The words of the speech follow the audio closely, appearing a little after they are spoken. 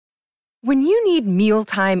When you need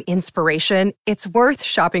mealtime inspiration, it's worth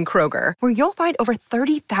shopping Kroger, where you'll find over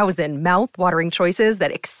 30,000 mouth-watering choices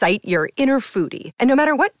that excite your inner foodie. And no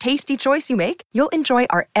matter what tasty choice you make, you'll enjoy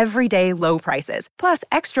our everyday low prices, plus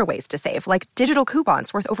extra ways to save, like digital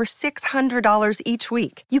coupons worth over $600 each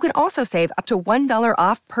week. You can also save up to $1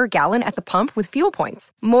 off per gallon at the pump with fuel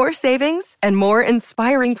points. More savings and more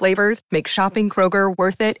inspiring flavors make shopping Kroger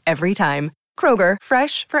worth it every time. Kroger,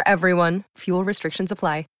 fresh for everyone. Fuel restrictions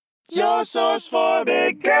apply. Your source for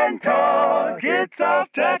big and talk. It's Off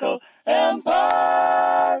Tackle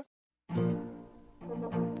Empire.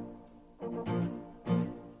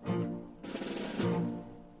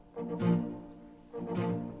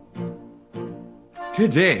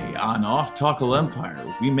 Today on Off Tackle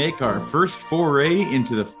Empire, we make our first foray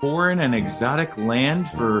into the foreign and exotic land,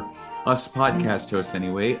 for us podcast hosts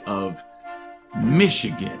anyway, of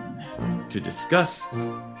Michigan, to discuss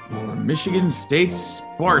Michigan State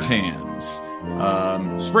Spartans,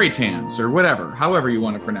 spray tans, or whatever, however you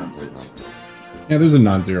want to pronounce it. Yeah, there's a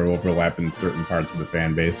non-zero overlap in certain parts of the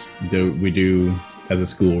fan base. We do, as a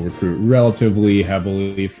school, recruit relatively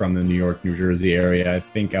heavily from the New York, New Jersey area. I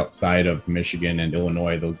think outside of Michigan and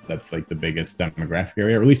Illinois, that's like the biggest demographic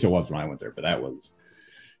area, or at least it was when I went there, but that was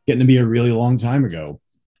getting to be a really long time ago.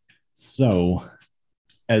 So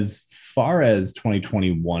as far as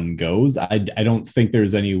 2021 goes, I don't think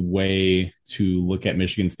there's any way to look at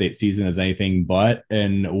Michigan State season as anything but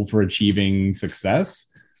an overachieving success.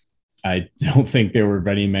 I don't think there were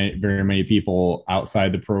very many people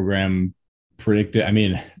outside the program predicted. I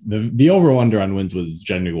mean, the over-under on wins was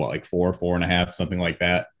generally like 4.5, something like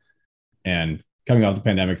that. And coming off the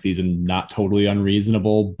pandemic season, not totally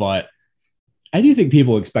unreasonable, but I do think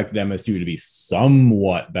people expected MSU to be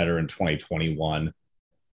somewhat better in 2021.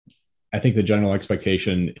 I think the general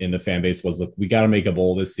expectation in the fan base was, look, we got to make a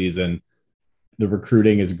bowl this season. The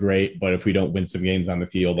recruiting is great, but if we don't win some games on the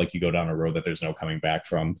field, like, you go down a road that there's no coming back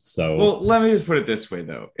from. So, well, let me just put it this way,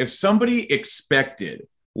 though. If somebody expected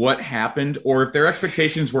what happened, or if their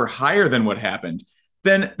expectations were higher than what happened,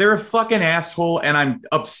 then they're a fucking asshole, and I'm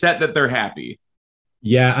upset that they're happy.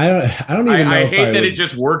 Yeah, I don't even know. I hate that it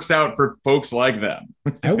just works out for folks like them.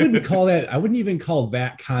 I wouldn't even call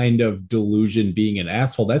that kind of delusion being an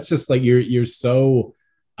asshole. That's just like you're so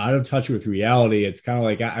out of touch with reality. It's kind of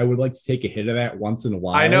like, I would like to take a hit of that once in a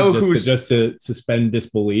while. I know just to suspend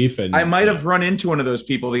disbelief. And I might have run into one of those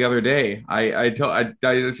people the other day. I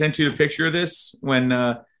sent you a picture of this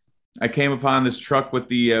when I came upon this truck with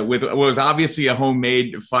with what was obviously a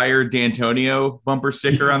homemade Fire D'Antonio bumper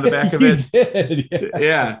sticker on the back of it. Did,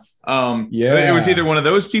 yes. Yeah. It was either one of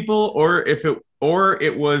those people, or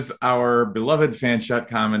it was our beloved fan shot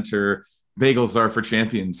commenter, Bagels Are for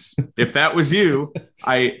Champions. If that was you,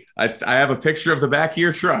 I have a picture of the back of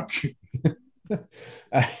your truck.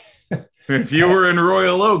 If you were in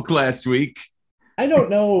Royal Oak last week, I don't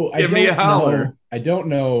know. Give me a holler. I don't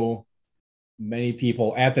know many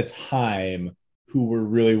people at the time who were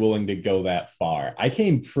really willing to go that far. I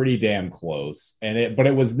came pretty damn close, but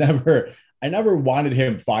it was never, I never wanted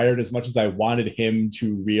him fired as much as I wanted him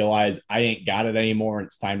to realize I ain't got it anymore and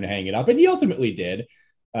it's time to hang it up. And he ultimately did.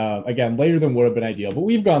 Again, later than would have been ideal, but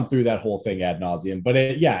we've gone through that whole thing ad nauseum. But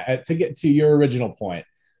to get to your original point,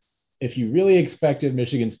 if you really expected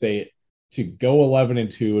Michigan State to go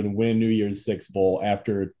 11-2 and win New Year's Six Bowl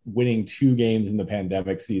after winning 2 games in the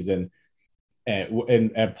pandemic season, at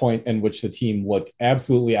a point in which the team looked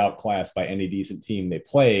absolutely outclassed by any decent team they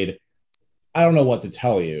played, I don't know what to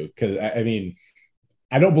tell you, because I mean,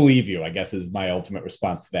 I don't believe you, I guess, is my ultimate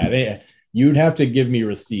response to that. You'd have to give me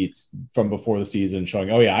receipts from before the season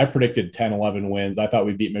showing, oh yeah, I predicted 10-11 wins. I thought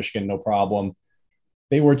we'd beat Michigan, no problem.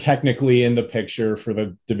 They were technically in the picture for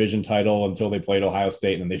the division title until they played Ohio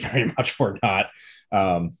State, and they very much were not.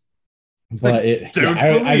 But I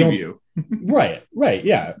don't. You. Right.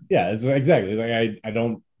 Yeah. It's exactly. Like I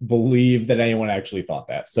don't believe that anyone actually thought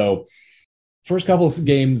that. So first couple of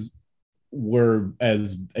games were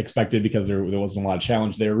as expected because there wasn't a lot of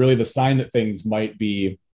challenge there. Really, the sign that things might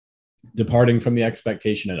be departing from the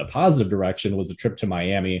expectation in a positive direction was a trip to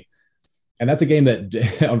Miami. And that's a game that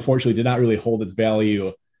unfortunately did not really hold its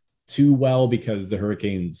value too well because the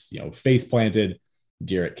Hurricanes, face planted.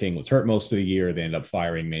 Derek King was hurt most of the year. They ended up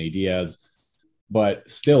firing Manny Diaz. But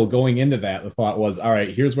still, going into that, the thought was, all right,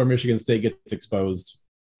 here's where Michigan State gets exposed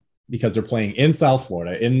because they're playing in South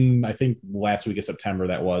Florida in, I think, last week of September.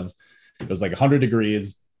 It was like 100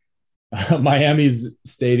 degrees. Miami's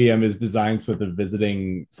stadium is designed so that the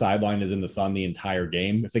visiting sideline is in the sun the entire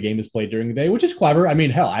game if the game is played during the day, which is clever. I mean,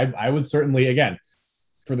 hell, I would certainly, again,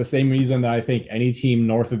 for the same reason that I think any team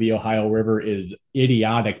north of the Ohio River is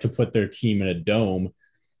idiotic to put their team in a dome.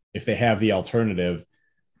 if they have the alternative,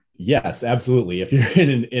 yes, absolutely. If you're in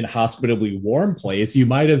an inhospitably warm place, you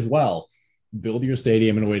might as well build your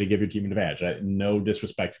stadium in a way to give your team an advantage. No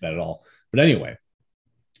disrespect to that at all. But anyway,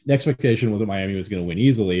 the expectation was that Miami was going to win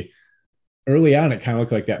easily. Early on, it kind of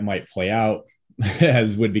looked like that might play out,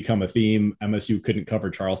 as would become a theme. MSU couldn't cover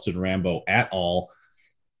Charleston Rambo at all.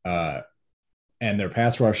 And their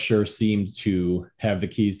pass rush sure seemed to have the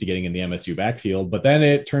keys to getting in the MSU backfield. But then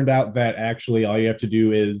it turned out that actually all you have to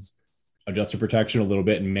do is adjust your protection a little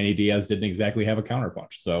bit, and Manny Diaz didn't exactly have a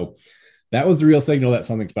counterpunch. So that was the real signal that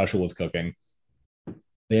something special was cooking.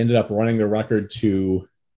 They ended up running the record to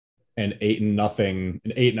an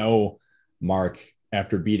 8-0 mark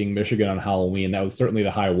after beating Michigan on Halloween. That was certainly the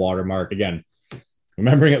high water mark. Again,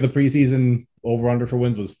 remembering at the preseason over-under for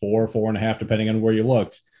wins was 4.5, depending on where you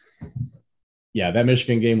looked. Yeah, that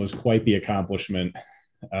Michigan game was quite the accomplishment.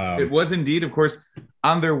 It was indeed. Of course,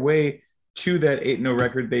 on their way to that 8-0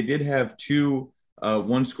 record, they did have two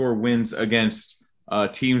one-score wins against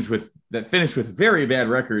teams that finished with very bad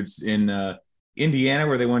records in Indiana,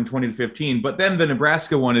 where they won 20-15. But then the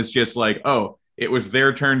Nebraska one is just like, oh, it was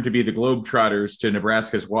their turn to be the Globetrotters to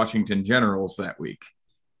Nebraska's Washington Generals that week.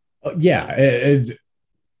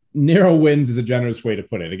 Narrow wins is a generous way to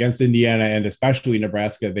put it. Against Indiana and especially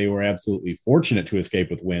Nebraska, they were absolutely fortunate to escape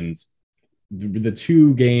with wins. The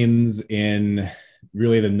two games in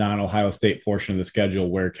really the non-Ohio State portion of the schedule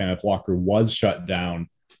where Kenneth Walker was shut down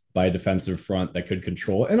by a defensive front that could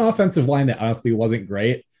control an offensive line that honestly wasn't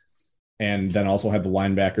great, and then also had the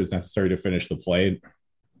linebackers necessary to finish the play.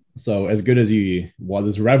 So as good as he was,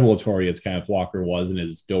 as revelatory as Kenneth Walker was in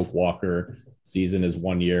his Doak Walker season, his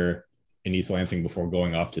 1 year in East Lansing before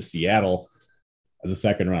going off to Seattle as a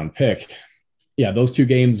second-round pick. Yeah, those two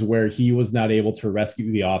games where he was not able to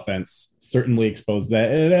rescue the offense certainly exposed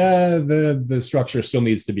that the structure still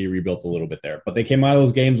needs to be rebuilt a little bit there. But they came out of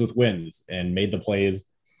those games with wins and made the plays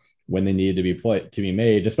when they needed to be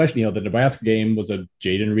made. Especially, the Nebraska game was a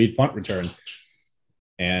Jaden Reed punt return,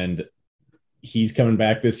 and he's coming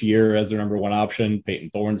back this year as their number one option.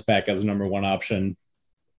 Peyton Thorne's back as a number one option.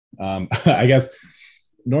 I guess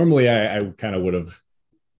normally I kind of would have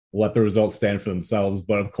let the results stand for themselves,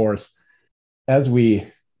 but of course, as we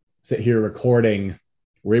sit here recording,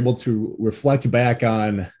 we're able to reflect back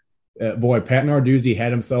on, Pat Narduzzi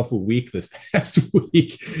had himself a week this past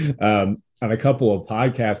week on a couple of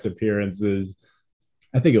podcast appearances.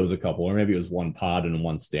 I think it was a couple, or maybe it was one pod and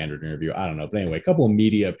one standard interview. I don't know. But anyway, a couple of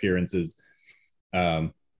media appearances,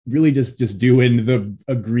 really just doing the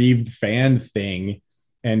aggrieved fan thing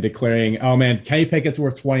and declaring, oh man, Kenny Pickett's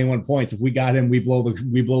worth 21 points. If we got him, we blow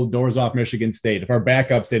the doors off Michigan State. If our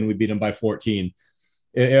backup's in, we beat them by 14.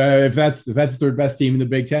 If that's the third best team in the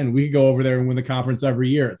Big Ten, we could go over there and win the conference every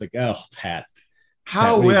year. It's like, oh, Pat.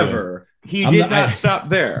 However, he did not stop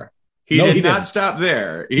there. He did not stop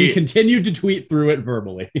there. He continued to tweet through it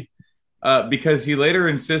verbally. Because he later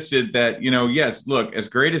insisted that, yes, look, as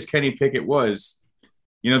great as Kenny Pickett was,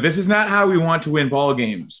 this is not how we want to win ball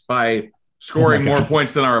games, by scoring more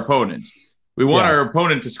points than our opponent. We want our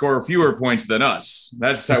opponent to score fewer points than us.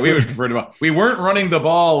 That's how we would prefer to. We weren't running the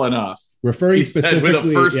ball enough. Referring specifically with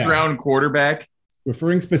a first-round quarterback.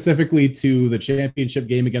 Referring specifically to the championship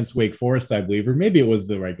game against Wake Forest, I believe, or maybe it was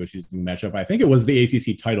the regular season matchup. I think it was the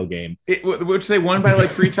ACC title game, which they won by like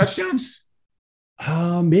 3 touchdowns.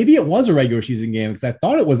 Maybe it was a regular season game because I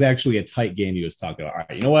thought it was actually a tight game he was talking about. All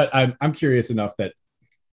right, you know what? I'm curious enough that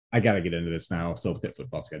I got to get into this now. So Pitt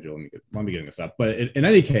football schedule. Let me get this up. But in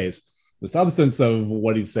any case, the substance of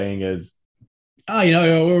what he's saying is,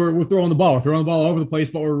 we're throwing the ball. We're throwing the ball all over the place,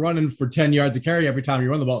 but we're running for 10 yards a carry every time you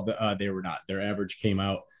run the ball. They were not. Their average came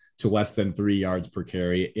out to less than 3 yards per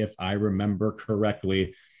carry, if I remember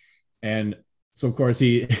correctly. And so, of course,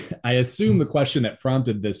 I assume the question that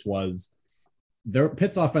prompted this was,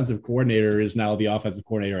 Pitt's offensive coordinator is now the offensive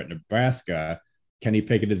coordinator at Nebraska. Kenny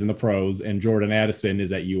Pickett is in the pros, and Jordan Addison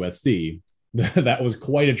is at USC. That was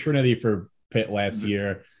quite a trinity for Pitt last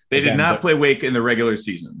year. They did not play Wake in the regular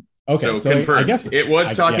season. Okay, so confirmed. I guess it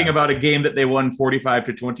was talking about a game that they won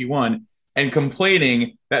 45-21 and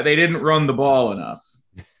complaining that they didn't run the ball enough.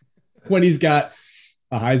 When he's got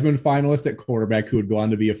a Heisman finalist at quarterback who would go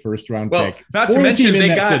on to be a first-round pick. Not to mention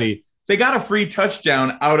they got a free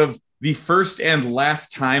touchdown out of the first and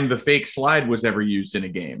last time the fake slide was ever used in a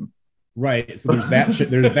game. Right. So there's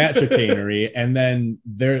that chicanery. And then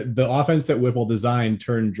the offense that Whipple designed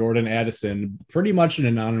turned Jordan Addison, pretty much an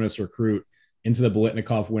anonymous recruit, into the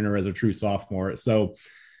Biletnikoff winner as a true sophomore. So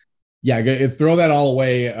yeah, throw that all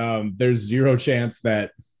away. There's zero chance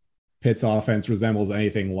that Pitt's offense resembles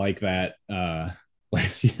anything like that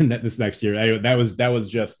this next year. That was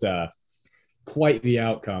just quite the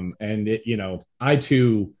outcome. And I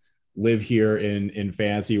too live here in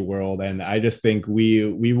fantasy world, and I just think we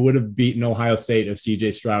would have beaten Ohio State if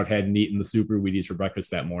CJ Stroud hadn't eaten the Super Wheaties for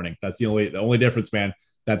breakfast that morning. That's the only difference, man.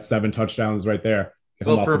 That's 7 touchdowns right there.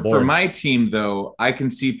 Well, for my team, though, I can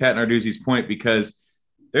see Pat Narduzzi's point, because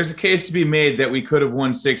there's a case to be made that we could have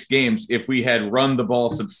won 6 games if we had run the ball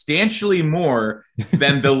substantially more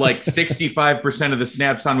than the 65% of the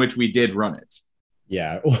snaps on which we did run it.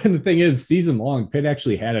 Yeah. Well, and the thing is, season long, Pitt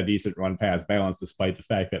actually had a decent run pass balance, despite the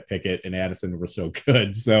fact that Pickett and Addison were so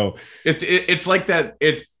good. So it's like that.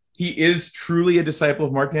 He is truly a disciple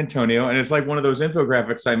of Mark D'Antonio. And it's like one of those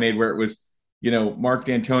infographics I made where it was, Mark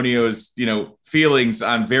D'Antonio's, feelings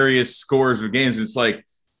on various scores of games. It's like,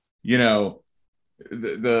 the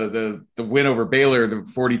win over Baylor, the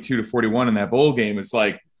 42-41 in that bowl game. It's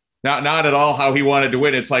like not at all how he wanted to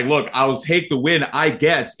win. It's like, look, I'll take the win, I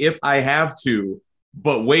guess, if I have to,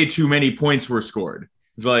 but way too many points were scored.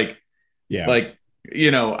 It's like, yeah,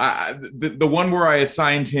 the one where I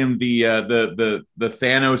assigned him the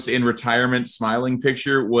Thanos in retirement smiling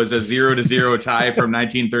picture was a 0-0 tie from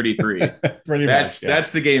 1933.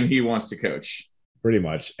 That's the game he wants to coach. Pretty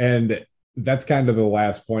much. And that's kind of the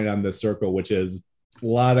last point on this circle, which is a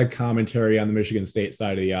lot of commentary on the Michigan State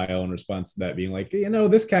side of the aisle in response to that, being like,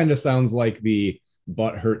 this kind of sounds like the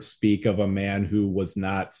butthurt speak of a man who was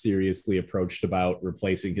not seriously approached about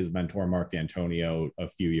replacing his mentor, Mark D'Antonio, a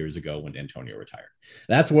few years ago when D'Antonio retired.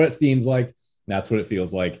 That's what it seems like. That's what it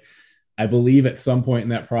feels like. I believe at some point in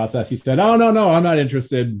that process, he said, "Oh, no, I'm not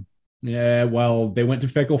interested." Yeah, well, they went to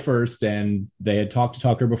Fickell first, and they had talked to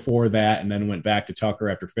Tucker before that, and then went back to Tucker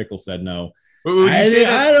after Fickell said no. I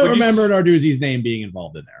don't remember Narduzzi's name being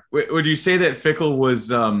involved in there. Would you say that Fickell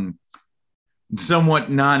was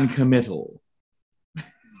somewhat non-committal?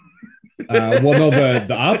 Well, no,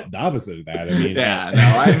 the opposite of that. I mean,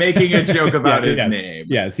 I'm making a joke about his name.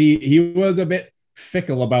 Yes, he was a bit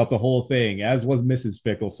fickle about the whole thing, as was Mrs.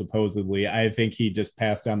 Fickell, supposedly. I think he just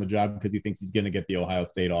passed down the job because he thinks he's going to get the Ohio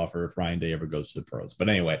State offer if Ryan Day ever goes to the pros. But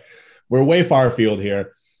anyway, we're way far afield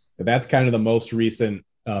here. That's kind of the most recent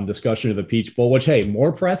discussion of the Peach Bowl, which, hey,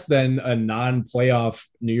 more press than a non-playoff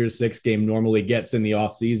New Year's Six game normally gets in the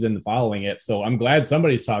offseason following it. So I'm glad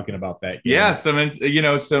somebody's talking about that game. Yeah, some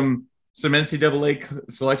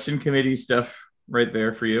NCAA selection committee stuff right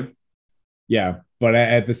there for you. Yeah, but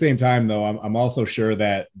at the same time, though, I'm also sure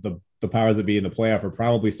that the powers that be in the playoff are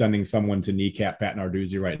probably sending someone to kneecap Pat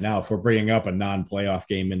Narduzzi right now for bringing up a non-playoff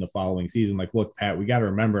game in the following season. Like, look, Pat, we got to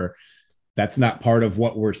remember that's not part of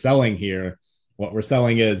what we're selling here. What we're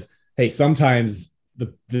selling is, hey, sometimes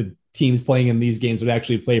the teams playing in these games would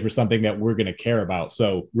actually play for something that we're going to care about.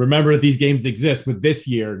 So remember that these games exist, but this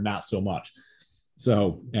year, not so much.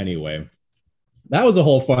 So anyway, that was a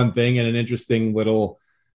whole fun thing and an interesting little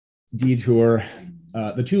detour.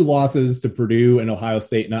 The 2 losses to Purdue and Ohio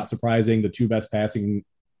State, not surprising, the 2 best passing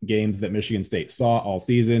games that Michigan State saw all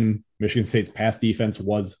season. Michigan State's pass defense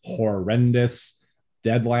was horrendous,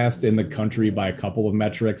 dead last in the country by a couple of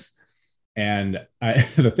metrics. And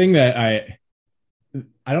the thing that I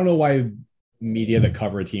don't know why media that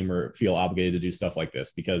cover a team or feel obligated to do stuff like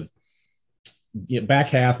this, because back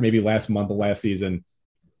half, maybe last month of last season,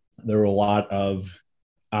 there were a lot of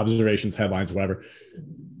observations, headlines, whatever,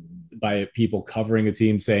 by people covering a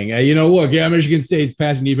team saying, hey, look, yeah, Michigan State's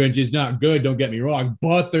passing defense is not good, don't get me wrong,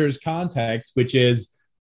 but there's context, which is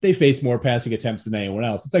they face more passing attempts than anyone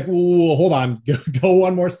else. It's like, well, hold on, go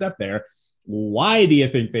one more step there. Why do you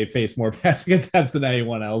think they face more passing attempts than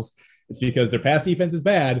anyone else? It's because their pass defense is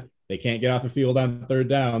bad. They can't get off the field on third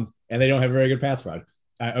downs, and they don't have very good pass fraud.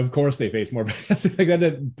 Of course, they face more passing.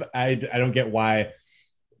 I don't get why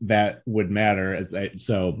that would matter.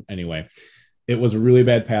 So anyway, it was a really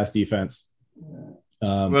bad pass defense.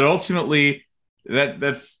 But ultimately,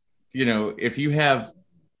 that's if you have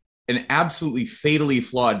an absolutely fatally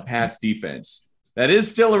flawed pass defense, that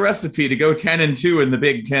is still a recipe to go 10-2 in the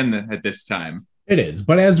Big Ten at this time. It is.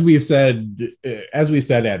 But as we said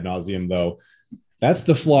ad nauseum, though, that's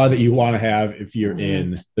the flaw that you want to have if you're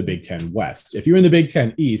in the Big Ten West. If you're in the Big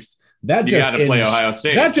Ten East, you got to play Ohio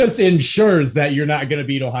State. That just ensures that you're not going to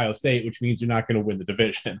beat Ohio State, which means you're not going to win the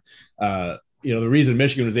division. The reason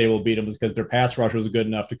Michigan was able to beat them was because their pass rush was good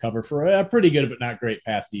enough to cover for a pretty good but not great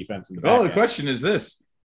pass defense. In the the question is this: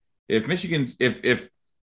 if Michigan,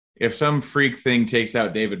 if some freak thing takes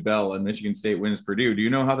out David Bell and Michigan State wins Purdue, do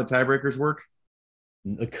you know how the tiebreakers work?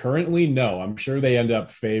 Currently, no. I'm sure they end up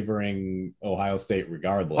favoring Ohio State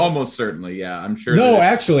regardless. Almost certainly, yeah. I'm sure. No,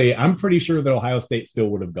 actually, I'm pretty sure that Ohio State still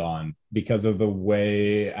would have gone because of the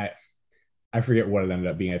way I forget what it ended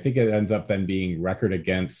up being. I think it ends up then being record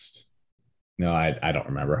against No, I don't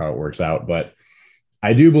remember how it works out, but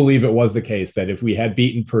I do believe it was the case that if we had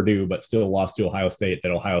beaten Purdue but still lost to Ohio State,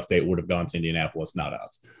 that Ohio State would have gone to Indianapolis, not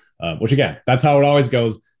us. Which again, that's how it always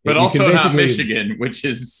goes. But also not Michigan, which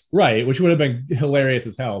is right, which would have been hilarious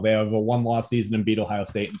as hell. They have a one-loss season and beat Ohio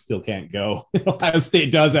State and still can't go. Ohio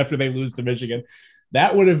State does after they lose to Michigan.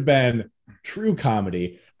 That would have been true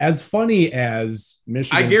comedy. As funny as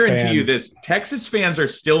Michigan I guarantee fans, you this, Texas fans are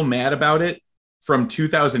still mad about it from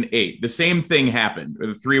 2008. The same thing happened with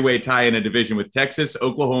a three-way tie in a division with Texas,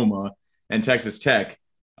 Oklahoma, and Texas Tech.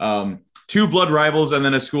 Two blood rivals, and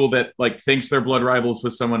then a school that like thinks they're blood rivals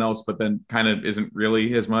with someone else, but then kind of isn't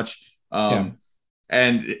really as much. And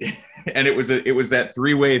it was that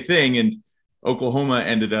three-way thing, and Oklahoma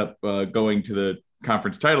ended up going to the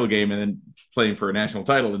conference title game and then playing for a national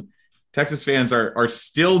title. And Texas fans are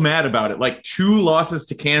still mad about it. Like 2 losses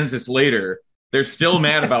to Kansas later, they're still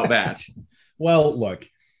mad about that. Well, look,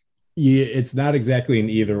 it's not exactly an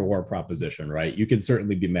either or proposition, right? You can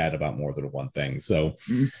certainly be mad about more than one thing. So,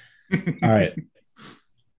 all right.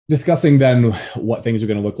 Discussing then what things are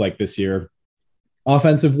going to look like this year.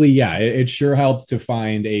 Offensively, yeah, it sure helps to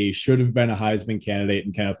find a should have been a Heisman candidate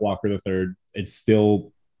in Kenneth Walker III. It's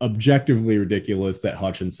still objectively ridiculous that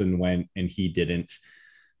Hutchinson went and he didn't.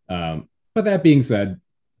 But that being said,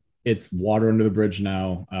 it's water under the bridge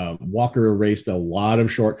now. Walker erased a lot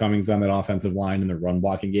of shortcomings on that offensive line in the run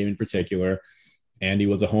blocking game in particular. And he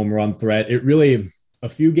was a home run threat. It really, a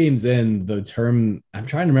few games in, the term, I'm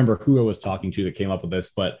trying to remember who I was talking to that came up with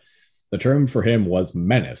this, but the term for him was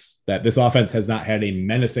menace, that this offense has not had a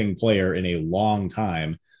menacing player in a long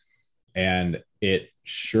time. And it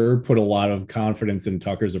sure put a lot of confidence in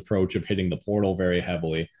Tucker's approach of hitting the portal very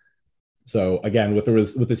heavily. So again, with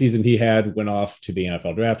the season he had, went off to the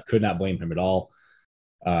NFL draft, could not blame him at all.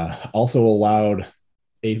 Also allowed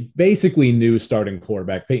a basically new starting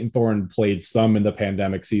quarterback. Peyton Thorne played some in the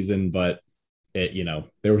pandemic season, but they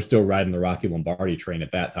were still riding the Rocky Lombardi train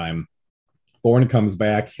at that time. Thorne comes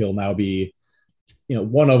back. He'll now be,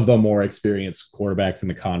 one of the more experienced quarterbacks in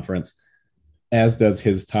the conference, as does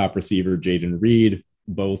his top receiver, Jaden Reed,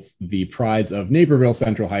 both the prides of Naperville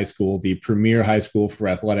Central High School, the premier high school for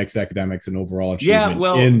athletics, academics, and overall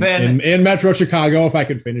achievement in Metro Chicago, if I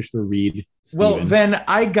could finish the Reed. Steven. Well, then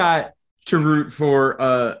I got to root for,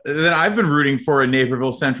 then I've been rooting for a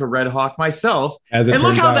Naperville Central Red Hawk myself. And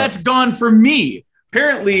look how that's gone for me.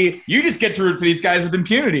 Apparently, you just get to root for these guys with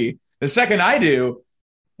impunity. The second I do,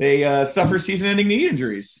 they suffer season-ending knee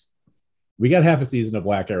injuries. We got half a season of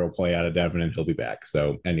Black Arrow play out of Devin, and he'll be back.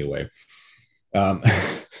 So anyway,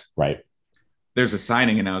 right. There's a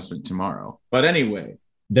signing announcement tomorrow. But anyway.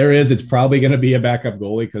 There is. It's probably going to be a backup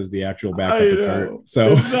goalie because the actual backup is hurt.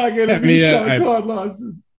 So it's not going to be Sean Claude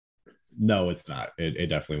Lawson. No, it's not. It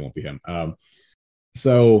definitely won't be him.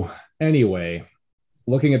 So anyway,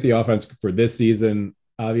 looking at the offense for this season,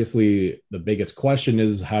 obviously the biggest question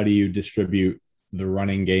is how do you distribute the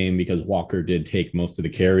running game, because Walker did take most of the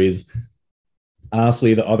carries.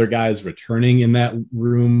 Honestly, the other guys returning in that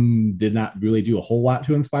room did not really do a whole lot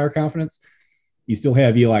to inspire confidence. You still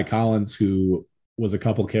have Eli Collins, who was a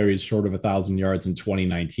couple carries short of 1,000 yards in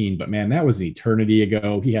 2019, but man, that was an eternity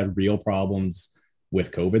ago. He had real problems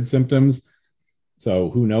with COVID symptoms. So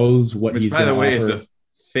who knows what he's going to offer. By the way, is a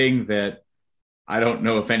thing that I don't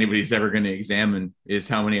know if anybody's ever going to examine, is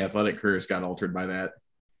how many athletic careers got altered by that.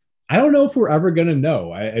 I don't know if we're ever going to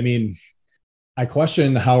know. I mean, I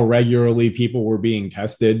question how regularly people were being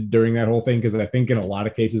tested during that whole thing, because I think in a lot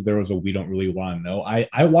of cases there was a we don't really want to know.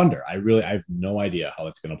 I wonder. I have no idea how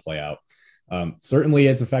it's going to play out. Certainly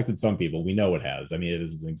it's affected some people. We know it has. I mean, it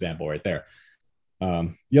is an example right there.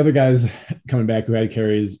 The other guys coming back who had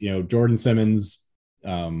carries, Jordan Simmons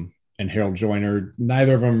and Harold Joyner,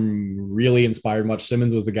 neither of them really inspired much.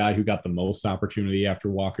 Simmons was the guy who got the most opportunity after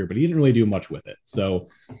Walker, but he didn't really do much with it. So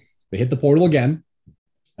they hit the portal again.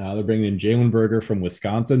 They're bringing in Jalen Berger from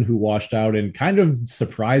Wisconsin, who washed out in kind of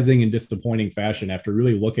surprising and disappointing fashion after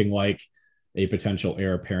really looking like a potential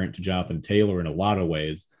heir apparent to Jonathan Taylor in a lot of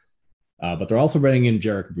ways. But they're also bringing in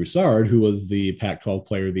Jarek Broussard, who was the Pac-12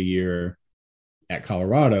 Player of the Year at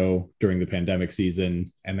Colorado during the pandemic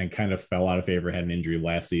season, and then kind of fell out of favor, had an injury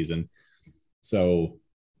last season. So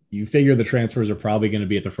you figure the transfers are probably going to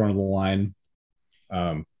be at the front of the line.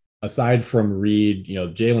 Aside from Reed,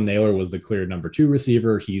 Jalen Naylor was the clear number 2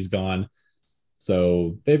 receiver. He's gone.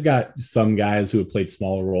 So they've got some guys who have played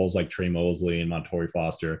smaller roles like Trey Mosley and Montori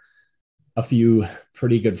Foster. A few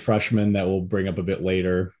pretty good freshmen that we'll bring up a bit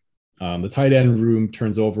later. The tight end room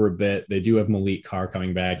turns over a bit. They do have Malik Carr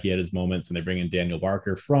coming back. He had his moments, and they bring in Daniel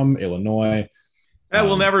Barker from Illinois.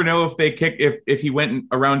 We'll never know if they kick if he went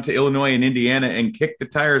around to Illinois and Indiana and kicked the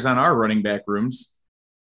tires on our running back rooms.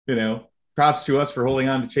 Props to us for holding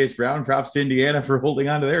on to Chase Brown. Props to Indiana for holding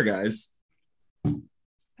on to their guys.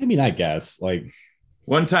 I mean, I guess like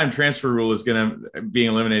one-time transfer rule is being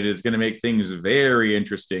eliminated is going to make things very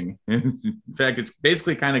interesting. In fact, it's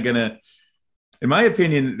basically kind of going to, in my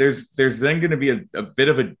opinion, there's then going to be a bit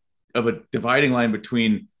of a dividing line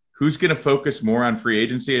between who's going to focus more on free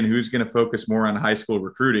agency and who's going to focus more on high school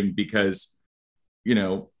recruiting, because,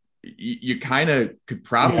 you kind of could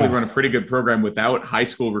probably run a pretty good program without high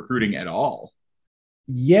school recruiting at all.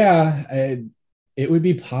 Yeah, it would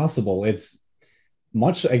be possible. It's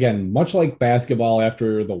much like basketball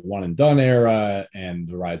after the one and done era and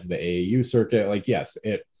the rise of the AAU circuit. Like, yes,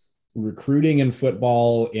 recruiting in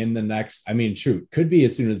football in the next, could be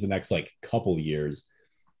as soon as the next like couple years,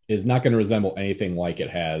 is not going to resemble anything like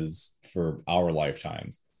it has for our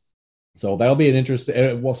lifetimes. So that'll be an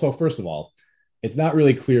interesting. So first of all, it's not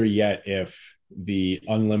really clear yet if the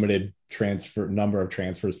unlimited number of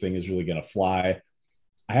transfers thing is really going to fly.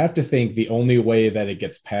 I have to think the only way that it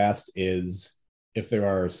gets passed is if there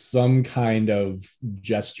are some kind of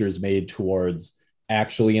gestures made towards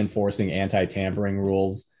actually enforcing anti-tampering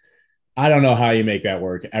rules. I don't know how you make that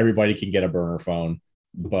work. Everybody can get a burner phone,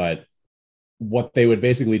 but what they would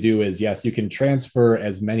basically do is, yes, you can transfer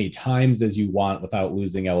as many times as you want without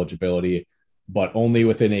losing eligibility, but only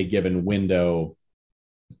within a given window.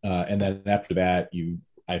 And then after that,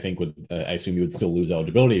 I assume you would still lose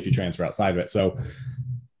eligibility if you transfer outside of it. So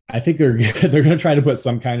I think they're going to try to put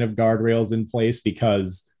some kind of guardrails in place,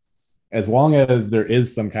 because as long as there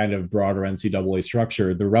is some kind of broader NCAA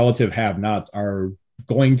structure, the relative have-nots are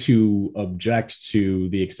going to object to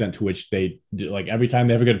the extent to which they do. Like, every time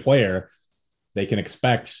they have a good player, they can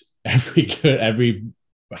expect every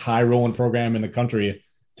high rolling program in the country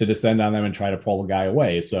to descend on them and try to pull the guy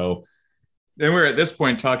away. So then we're at this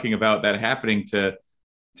point talking about that happening to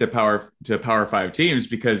Power 5 teams,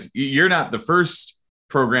 because you're not the first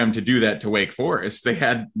program to do that to Wake Forest. They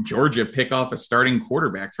had Georgia pick off a starting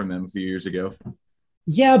quarterback from them a few years ago.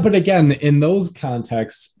 Yeah, but again, in those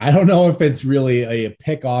contexts, I don't know if it's really a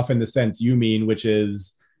pick off in the sense you mean, which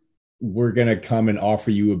is we're going to come and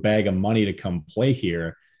offer you a bag of money to come play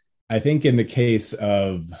here. I think in the case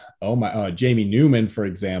of, Jamie Newman, for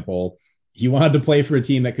example, he wanted to play for a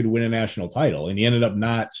team that could win a national title, and he ended up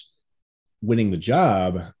not winning the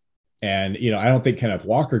job. And, I don't think Kenneth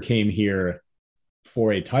Walker came here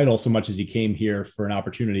for a title so much as he came here for an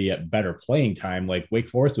opportunity at better playing time. Like, Wake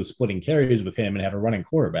Forest was splitting carries with him and had a running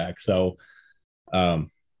quarterback. So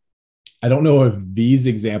I don't know if these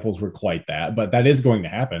examples were quite that, but that is going to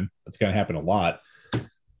happen. It's going to happen a lot.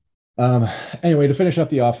 Anyway, to finish up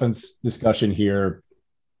the offense discussion here,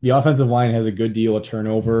 the offensive line has a good deal of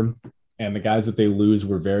turnover, and the guys that they lose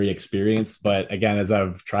were very experienced. But again, as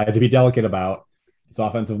I've tried to be delicate about, this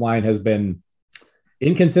offensive line has been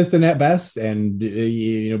inconsistent at best and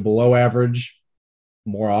below average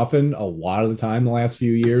more often, a lot of the time the last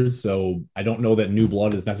few years. So I don't know that new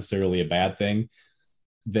blood is necessarily a bad thing.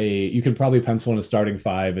 You could probably pencil in a starting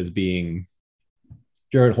five as being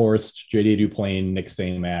Jarrett Horst, JD Duplain, Nick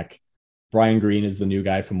Samac. Brian Green is the new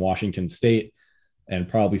guy from Washington State, and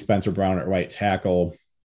probably Spencer Brown at right tackle.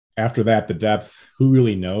 After that, the depth, who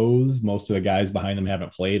really knows? Most of the guys behind him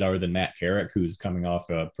haven't played, other than Matt Carrick, who's coming off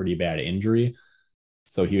a pretty bad injury.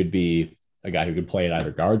 So he would be a guy who could play at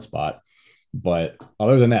either guard spot. But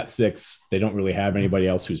other than that six, they don't really have anybody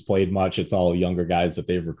else who's played much. It's all younger guys that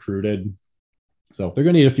they've recruited. So they're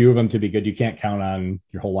going to need a few of them to be good. You can't count on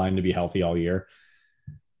your whole line to be healthy all year.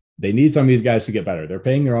 They need some of these guys to get better. They're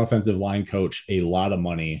paying their offensive line coach a lot of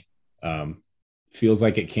money. Feels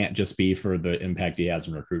like it can't just be for the impact he has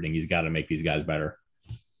in recruiting. He's got to make these guys better.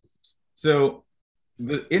 So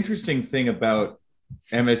the interesting thing about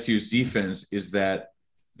MSU's defense is that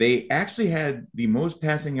they actually had the most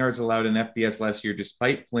passing yards allowed in FBS last year,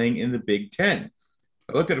 despite playing in the Big Ten.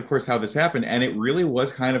 I looked at, of course, how this happened, and it really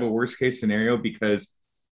was kind of a worst case scenario, because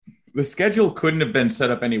the schedule couldn't have been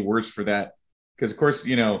set up any worse for that. Because, of course,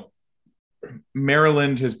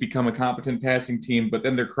 Maryland has become a competent passing team, but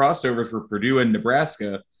then their crossovers were Purdue and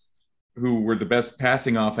Nebraska, who were the best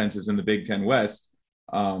passing offenses in the Big Ten West.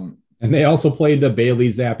 And they also played the Bailey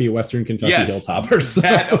Zappi Western Kentucky Hilltoppers. So.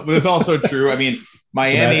 That was also true. I mean,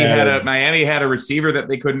 Miami had a receiver that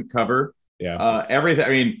they couldn't cover. Yeah.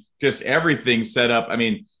 Everything set up. I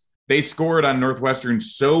mean, they scored on Northwestern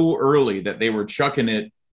so early that they were chucking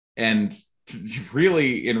it, and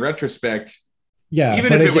really, in retrospect,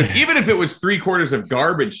 even if it was 3/4 of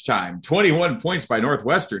garbage time, 21 points by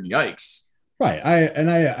Northwestern, yikes. Right.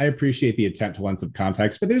 I appreciate the attempt to lend some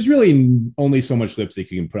context, but there's really only so much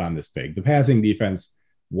lipstick you can put on this pig. The passing defense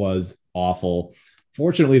was awful.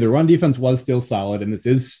 Fortunately, the run defense was still solid, and this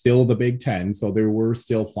is still the Big Ten. So there were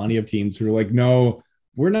still plenty of teams who were like, no,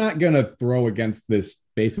 we're not going to throw against this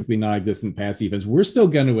basically non-existent pass defense. We're still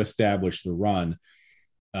going to establish the run.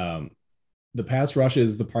 The pass rush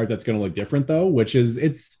is the part that's going to look different, though, which is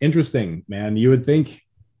it's interesting, man. You would think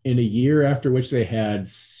in a year after which they had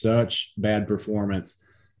such bad performance,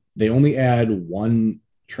 they only add one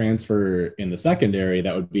transfer in the secondary.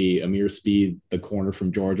 That would be Amir Speed, the corner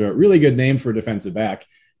from Georgia. Really good name for a defensive back.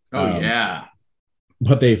 Yeah.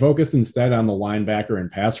 But they focused instead on the linebacker and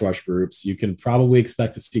pass rush groups. You can probably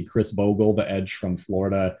expect to see Chris Bogle, the edge from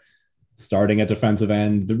Florida, starting at defensive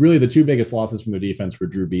end. The two biggest losses from the defense were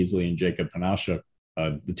Drew Beasley and Jacob Panasha,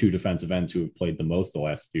 the two defensive ends who have played the most the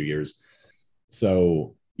last few years.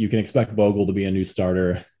 So you can expect Bogle to be a new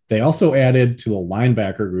starter. They also added to the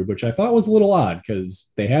linebacker group, which I thought was a little odd because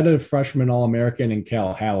they had a freshman All-American in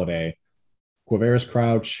Cal Haladay. Quavaris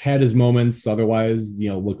Crouch had his moments, otherwise,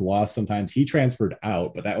 looked lost sometimes. He transferred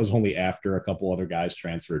out, but that was only after a couple other guys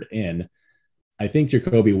transferred in. I think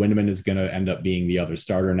Jacoby Windeman is going to end up being the other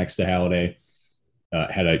starter next to Haladay.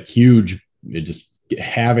 Had a huge, just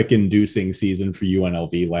havoc-inducing season for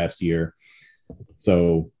UNLV last year.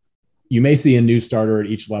 So you may see a new starter at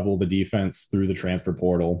each level of the defense through the transfer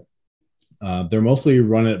portal. They're mostly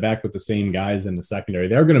running it back with the same guys in the secondary.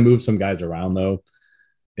 They're going to move some guys around, though.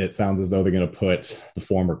 It sounds as though they're going to put the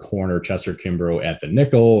former corner Chester Kimbrough at the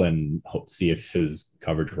nickel and see if his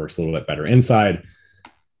coverage works a little bit better inside.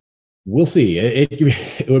 We'll see.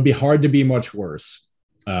 It would be hard to be much worse,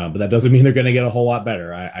 but that doesn't mean they're going to get a whole lot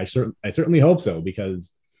better. I certainly hope so,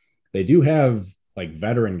 because they do have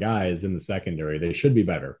veteran guys in the secondary. They should be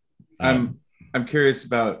better. I'm curious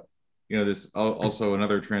about this. Also,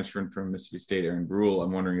 another transfer from Mississippi State, Aaron Brule.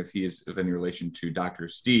 I'm wondering if he is of any relation to Dr.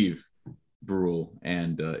 Steve Brule,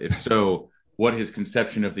 and if so, what his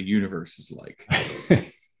conception of the universe is like.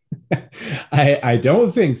 I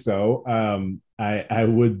don't think so.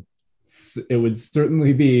 It would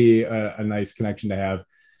certainly be a nice connection to have.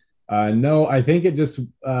 No, I think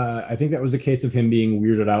I think that was a case of him being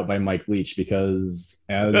weirded out by Mike Leach, because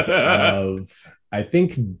as of, I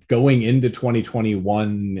think going into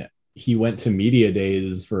 2021, he went to media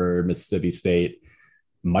days for Mississippi State,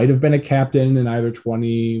 might have been a captain in either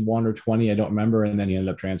 21 or 20. I don't remember. And then he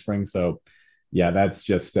ended up transferring. So yeah, that's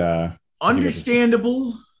just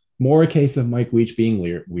understandable. More a case of Mike Leach being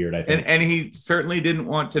weird, I think. And he certainly didn't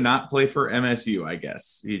want to not play for MSU, I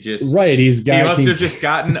guess. He just he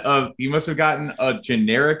must have gotten a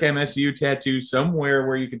generic MSU tattoo somewhere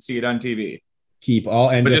where you could see it on TV.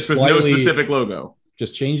 But just with no specific logo.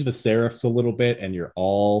 Just change the serifs a little bit and you're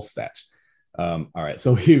all set. All right.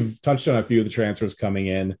 So we've touched on a few of the transfers coming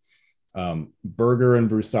in. Berger and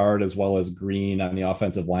Broussard, as well as Green on the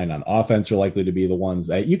offensive line on offense, are likely to be the ones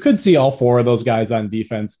that you could see all four of those guys on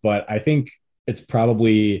defense, but I think it's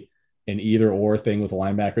probably an either or thing with the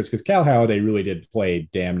linebackers, because Cal Haladay really did play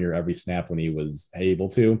damn near every snap when he was able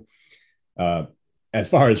to. As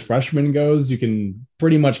far as freshman goes, you can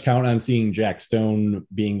pretty much count on seeing Jack Stone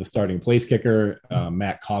being the starting place kicker.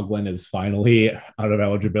 Matt Coughlin is finally out of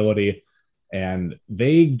eligibility. And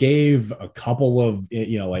they gave a couple of,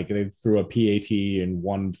 they threw a PAT and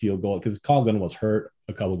one field goal because Coughlin was hurt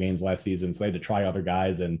a couple games last season. So they had to try other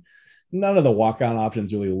guys, and none of the walk-on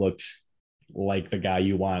options really looked like the guy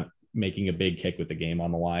you want making a big kick with the game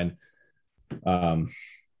on the line.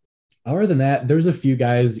 Other than that, there's a few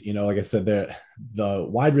guys, like I said, the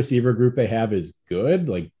wide receiver group they have is good,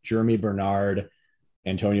 like Jeremy Bernard,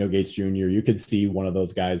 Antonio Gates Jr. You could see one of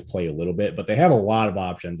those guys play a little bit, but they have a lot of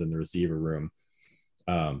options in the receiver room.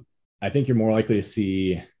 I think you're more likely to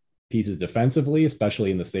see pieces defensively, especially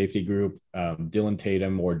in the safety group. Dylan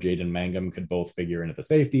Tatum or Jaden Mangum could both figure in at the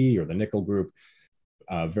safety or the nickel group.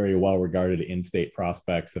 Very well-regarded in-state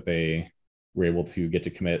prospects that they were able to get to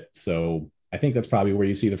commit. So I think that's probably where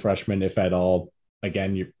you see the freshmen, if at all.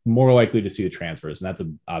 Again, you're more likely to see the transfers, and that's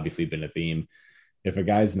obviously been a theme. If a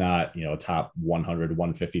guy's not, a top 100,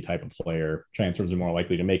 150 type of player, transfers are more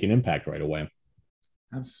likely to make an impact right away.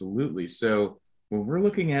 Absolutely. So when we're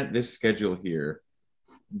looking at this schedule here,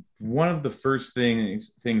 one of the first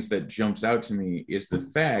things that jumps out to me is the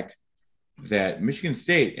fact that Michigan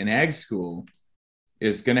State, an ag school,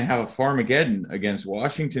 is going to have a Farmageddon against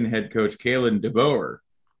Washington head coach Kalen DeBoer.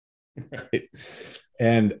 Right.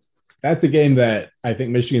 And that's a game that I think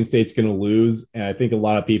Michigan State's going to lose. And I think a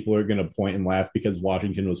lot of people are going to point and laugh because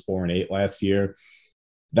Washington was 4-8 last year.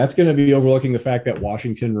 That's going to be overlooking the fact that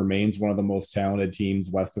Washington remains one of the most talented teams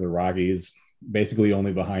west of the Rockies. basically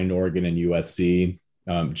only behind Oregon and USC.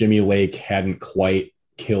 Jimmy Lake hadn't quite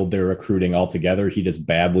killed their recruiting altogether. He just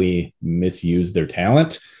badly misused their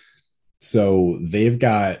talent. So they've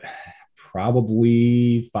got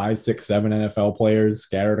probably 5, 6, 7 NFL players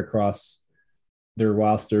scattered across their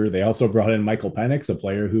roster. They also brought in Michael Penix, a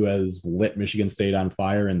player who has lit Michigan State on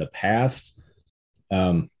fire in the past.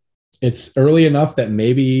 It's early enough that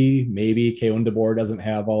maybe Kalen DeBoer doesn't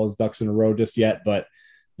have all his ducks in a row just yet, but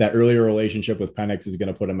that earlier relationship with Penix is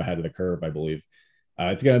going to put him ahead of the curve, I believe.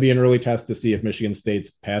 It's going to be an early test to see if Michigan State's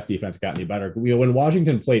pass defense got any better. When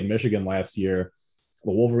Washington played Michigan last year,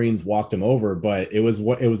 the Wolverines walked him over, but it was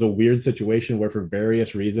a weird situation where for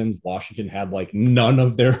various reasons, Washington had like none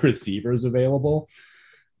of their receivers available.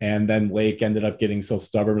 And then Lake ended up getting so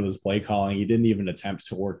stubborn with his play calling, he didn't even attempt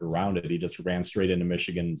to work around it. He just ran straight into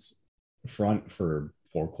Michigan's front for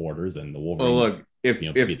 4 quarters, and the Wolverines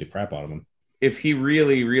beat the crap out of him. If he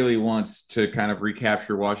really, really wants to kind of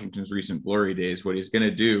recapture Washington's recent glory days, what he's going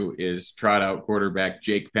to do is trot out quarterback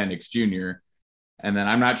Jake Penix Jr., and then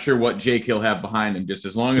I'm not sure what Jake he'll have behind him, just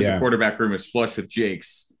as long as the quarterback room is flush with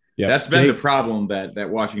Jakes. Yep. That's been the problem that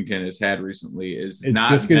Washington has had recently is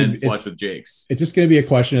not been flush with Jakes. It's just going to be a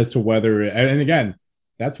question as to whether, and again,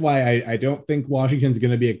 that's why I don't think Washington's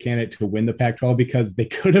going to be a candidate to win the Pac-12, because they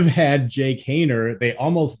could have had Jake Haener. They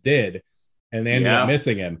almost did, and they ended up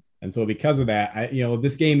missing him. And so because of that,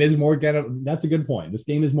 this game is more gettable. That's a good point. This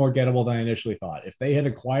game is more gettable than I initially thought. If they had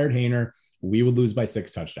acquired Haener, we would lose by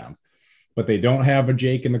 6 touchdowns. But they don't have a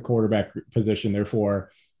Jake in the quarterback position.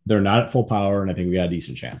 Therefore, they're not at full power, and I think we got a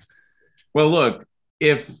decent chance. Well, look,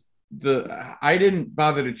 I didn't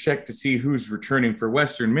bother to check to see who's returning for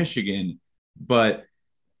Western Michigan, but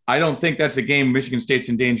I don't think that's a game Michigan State's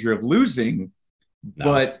in danger of losing. No.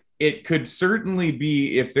 But it could certainly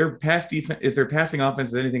be, if their passing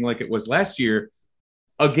offense is anything like it was last year,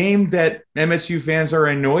 a game that MSU fans are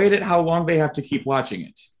annoyed at how long they have to keep watching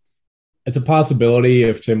it. It's a possibility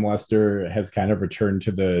if Tim Lester has kind of returned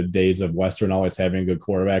to the days of Western always having a good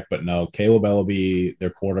quarterback, but no, Caleb Ellaby,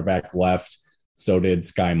 their quarterback, left. So did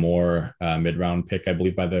Sky Moore, mid-round pick, I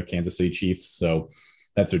believe, by the Kansas City Chiefs. So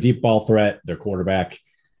that's their deep ball threat, their quarterback.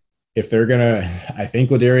 If they're going to, I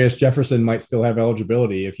think Ladarius Jefferson might still have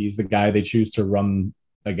eligibility. If he's the guy they choose to run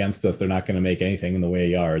against us, they're not going to make anything in the way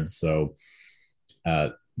of yards. So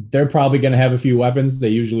they're probably going to have a few weapons. They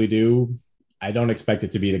usually do. I don't expect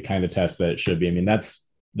it to be the kind of test that it should be. I mean, that's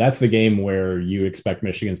the game where you expect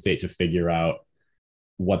Michigan State to figure out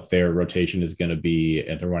what their rotation is going to be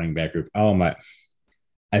at the running back group. Oh my,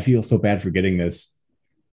 I feel so bad forgetting this.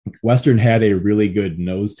 Western had a really good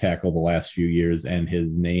nose tackle the last few years, and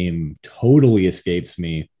his name totally escapes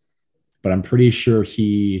me, but I'm pretty sure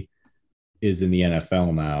he is in the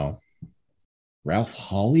NFL now. Ralph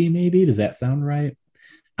Hawley, maybe? Does that sound right?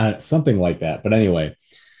 Something like that. But anyway,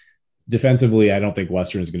 defensively, I don't think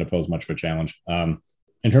Western is going to pose much of a challenge.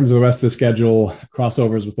 In terms of the rest of the schedule,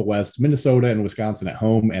 crossovers with the West, Minnesota and Wisconsin at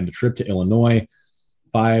home, and the trip to Illinois.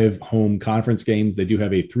 5 home conference games. They do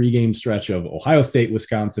have a 3-game stretch of Ohio State,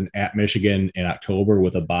 Wisconsin at Michigan in October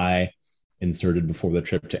with a bye inserted before the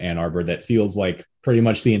trip to Ann Arbor. That feels like pretty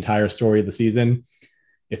much the entire story of the season.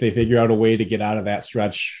 If they figure out a way to get out of that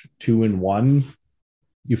stretch 2-1,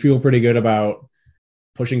 you feel pretty good about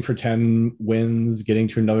pushing for 10 wins, getting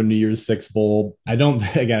to another New Year's Six bowl. I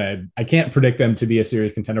can't predict them to be a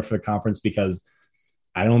serious contender for the conference because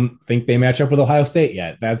I don't think they match up with Ohio State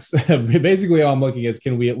yet. That's basically all I'm looking is,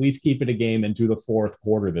 can we at least keep it a game into the 4th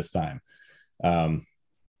quarter this time?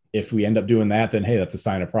 If we end up doing that, then hey, that's a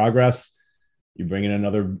sign of progress. You bring in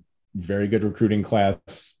another very good recruiting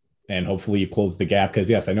class, and hopefully you close the gap. Because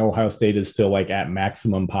yes, I know Ohio State is still like at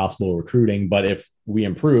maximum possible recruiting, but if we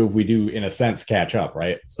improve, we do in a sense catch up,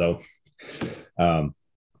 right? So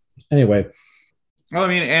anyway. Well, I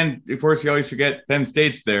mean, and of course you always forget Penn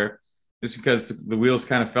State's there, just because the wheels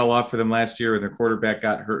kind of fell off for them last year and their quarterback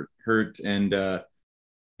got hurt and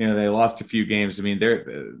they lost a few games. I mean,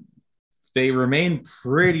 they remain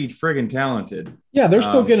pretty friggin' talented. Yeah, they're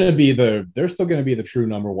still going to be the true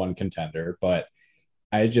number 1 contender, but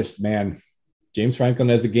James Franklin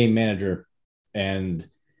as a game manager, and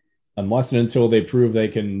unless and until they prove they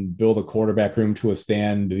can build a quarterback room to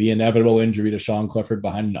withstand the inevitable injury to Sean Clifford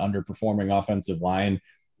behind an underperforming offensive line,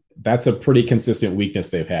 that's a pretty consistent weakness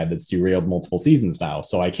they've had that's derailed multiple seasons now.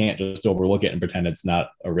 So I can't just overlook it and pretend it's not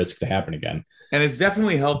a risk to happen again. And it's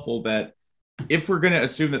definitely helpful that if we're going to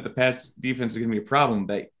assume that the pass defense is going to be a problem,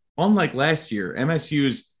 that unlike last year,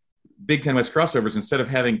 MSU's Big Ten West crossovers, instead of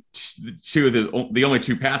having the only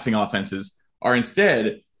 2 passing offenses, are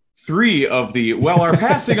instead 3 of our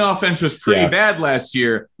passing offense was pretty bad last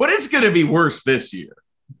year, but it's going to be worse this year.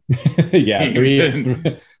 Yeah,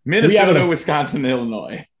 Minnesota, Wisconsin,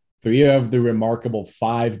 Illinois. 3 of the remarkable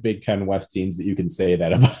 5 Big Ten West teams that you can say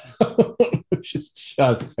that about, which is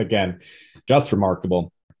just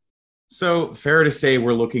remarkable. So fair to say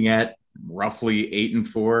we're looking at roughly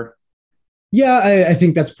 8-4. Yeah, I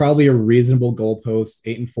think that's probably a reasonable goalpost.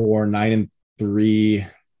 8-4, 9-3.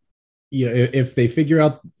 You know, if they figure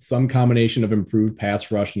out some combination of improved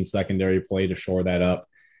pass rush and secondary play to shore that up,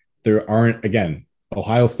 there aren't, again,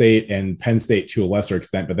 Ohio State and Penn State to a lesser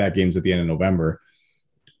extent, but that game's at the end of November.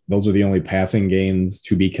 Those are the only passing games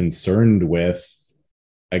to be concerned with.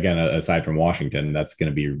 Again, aside from Washington, that's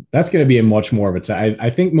going to be a much more of I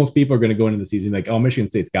think most people are going to go into the season like, oh, Michigan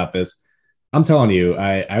State's got this. I'm telling you,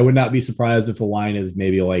 I would not be surprised if the line is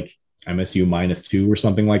maybe like MSU -2 or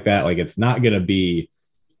something like that. Like, it's not going to be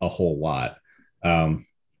a whole lot. And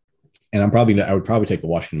I would probably take the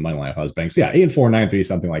Washington money line if I was betting. So yeah, 8-4, 9-3,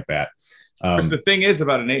 something like that. The thing is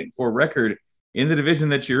about an 8-4 record in the division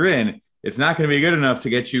that you're in, it's not going to be good enough to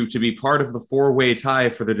get you to be part of the 4-way tie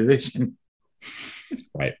for the division.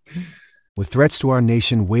 Right. With threats to our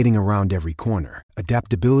nation waiting around every corner,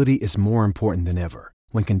 adaptability is more important than ever.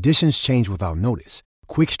 When conditions change without notice,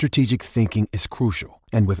 quick strategic thinking is crucial.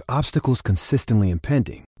 And with obstacles consistently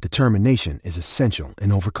impending, determination is essential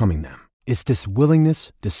in overcoming them. It's this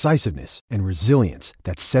willingness, decisiveness, and resilience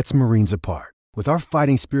that sets Marines apart. With our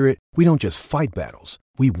fighting spirit, we don't just fight battles,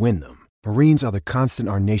 we win them. Marines are the constant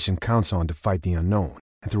our nation counts on to fight the unknown.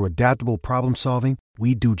 And through adaptable problem solving,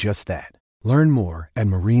 we do just that. Learn more at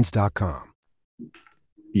marines.com.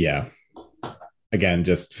 Yeah. Again,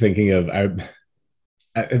 just thinking of,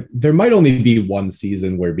 there might only be one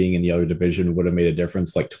season where being in the other division would have made a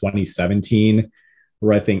difference, like 2017,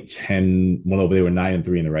 where I think they were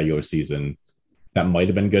 9-3 in the regular season. That might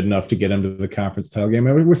have been good enough to get them to the conference title game.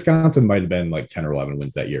 I mean, Wisconsin might have been like 10 or 11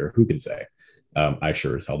 wins that year. Who can say? I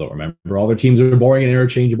sure as hell don't remember. All their teams are boring and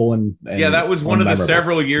interchangeable. And yeah, that was one of the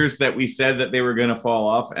several years that we said that they were going to fall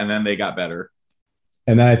off, and then they got better.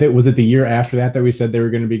 And then I think, was it the year after that we said they were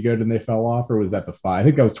going to be good and they fell off, or was that the 5? I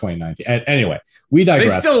think that was 2019. Anyway, we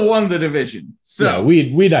digress. They still won the division. So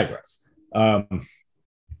yeah, we digress.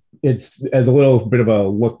 It's as a little bit of a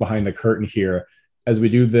look behind the curtain here. As we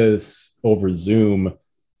do this over Zoom,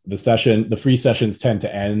 the free sessions tend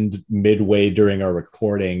to end midway during our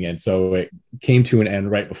recording. And so it came to an end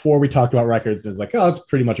right before we talked about records. It's like, oh, it's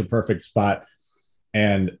pretty much a perfect spot.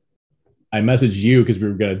 And I messaged you because we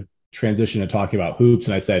were going to transition to talking about hoops.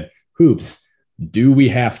 And I said, hoops, do we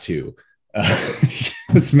have to?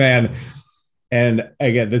 This man. And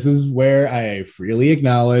again, this is where I freely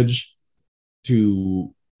acknowledge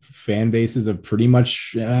to fan bases of pretty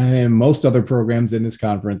much most other programs in this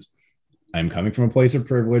conference, I'm coming from a place of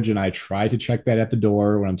privilege, and I try to check that at the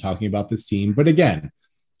door when I'm talking about this team. But again,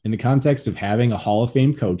 in the context of having a Hall of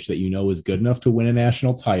Fame coach that you know is good enough to win a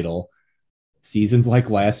national title, seasons like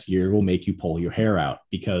last year will make you pull your hair out,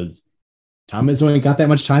 because Tom has only got that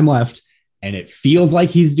much time left. And it feels like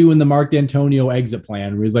he's doing the Mark D'Antonio exit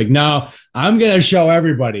plan, where he's like, no, I'm going to show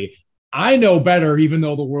everybody I know better, even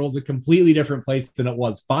though the world's a completely different place than it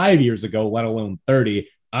was 5 years ago, let alone 30.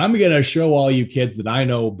 I'm going to show all you kids that I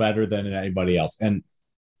know better than anybody else. And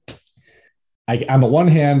on the one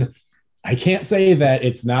hand, I can't say that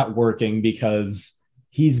it's not working, because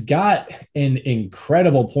he's got an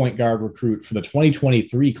incredible point guard recruit for the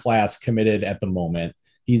 2023 class committed at the moment.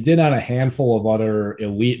 He's in on a handful of other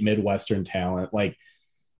elite Midwestern talent. Like,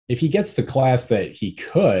 if he gets the class that he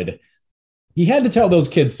could, he had to tell those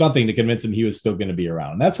kids something to convince them he was still going to be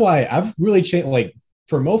around. That's why I've really changed. Like,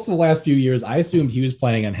 for most of the last few years, I assumed he was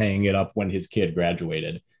planning on hanging it up when his kid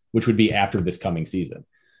graduated, which would be after this coming season.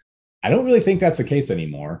 I don't really think that's the case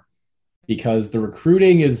anymore, because the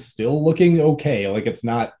recruiting is still looking okay. Like, it's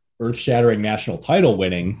not earth-shattering national title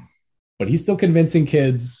winning, but he's still convincing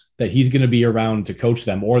kids that he's going to be around to coach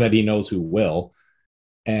them, or that he knows who will.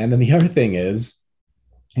 And then the other thing is,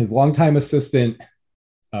 his longtime assistant,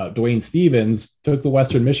 Dwayne Stevens, took the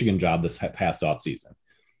Western Michigan job this past offseason,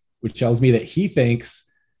 which tells me that he thinks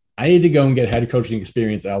I need to go and get head coaching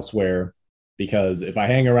experience elsewhere, because if I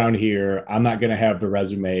hang around here, I'm not going to have the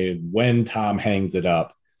resume when Tom hangs it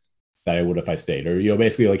up that I would if I stayed. Or,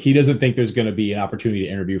 basically, like, he doesn't think there's going to be an opportunity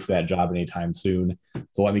to interview for that job anytime soon.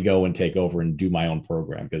 So let me go and take over and do my own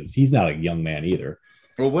program, because he's not a young man either.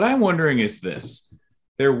 Well, what I'm wondering is this.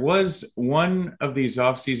 There was one of these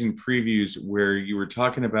off-season previews where you were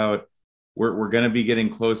talking about we're going to be getting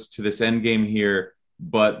close to this end game here,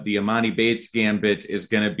 but the Amani Bates gambit is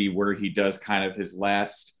going to be where he does kind of his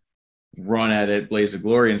last run at it, blaze of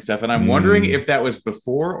glory and stuff. And I'm wondering if that was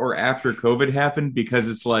before or after COVID happened, because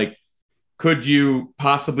it's like could you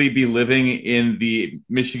possibly be living in the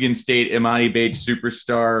Michigan State Imani Bates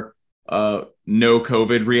superstar no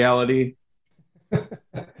COVID reality?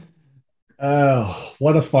 Oh,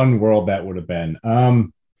 what a fun world that would have been.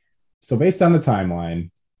 So based on the timeline,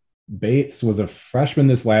 Bates was a freshman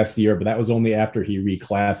this last year, but that was only after he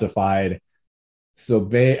reclassified. So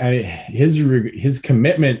his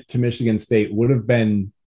commitment to Michigan State would have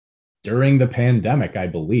been during the pandemic, I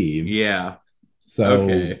believe. Yeah. So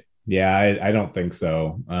okay. Yeah, I don't think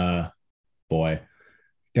so. Boy.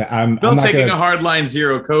 Yeah, I'm Bill not taking gonna... a hardline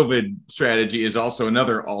zero COVID strategy is also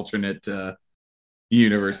another alternate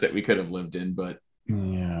universe that we could have lived in, but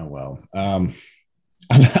yeah, well, I'm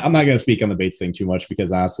not going to speak on the Bates thing too much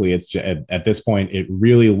because honestly, it's just, at this point, it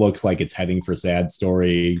really looks like it's heading for sad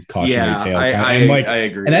story, cautionary tale. I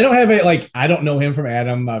agree. And I don't have it I don't know him from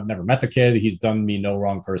Adam. I've never met the kid. He's done me no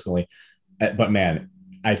wrong personally, but man,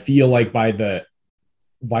 I feel like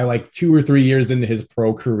by like 2 or 3 years into his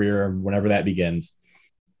pro career, whenever that begins,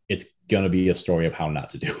 it's going to be a story of how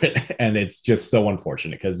not to do it. And it's just so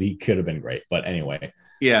unfortunate because he could have been great. But anyway.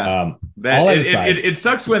 Yeah. It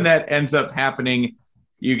sucks when that ends up happening.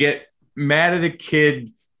 You get mad at a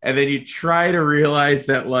kid and then you try to realize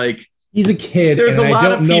that like he's a kid. There's a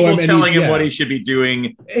lot of people telling him what he should be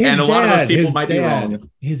doing. And a lot of those people might be wrong.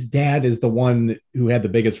 His dad is the one who had the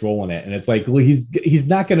biggest role in it. And it's like, well, he's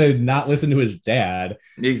not going to not listen to his dad.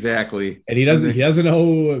 Exactly. And he doesn't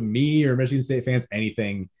owe me or Michigan State fans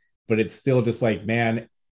anything, but it's still just like, man,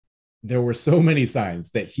 there were so many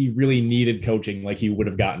signs that he really needed coaching like he would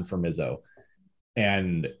have gotten from Izzo.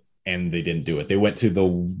 And they didn't do it. They went to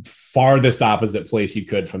the farthest opposite place you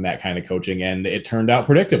could from that kind of coaching. And it turned out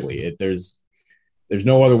predictably. There's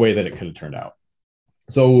no other way that it could have turned out.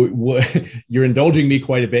 So you're indulging me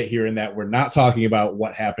quite a bit here in that we're not talking about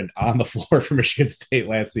what happened on the floor for Michigan State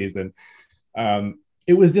last season.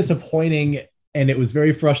 It was disappointing and it was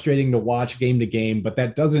very frustrating to watch game to game, but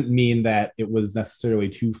that doesn't mean that it was necessarily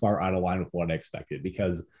too far out of line with what I expected,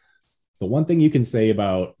 because the one thing you can say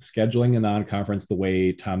about scheduling a non-conference the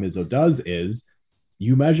way Tom Izzo does is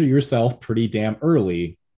you measure yourself pretty damn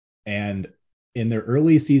early. And in their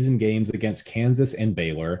early season games against Kansas and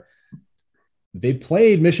Baylor, they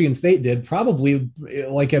played, Michigan State did, probably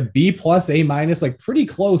like a B+, A-, like pretty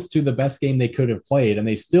close to the best game they could have played. And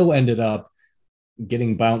they still ended up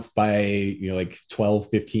getting bounced by, like 12,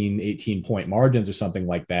 15, 18 point margins or something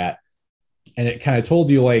like that. And it kind of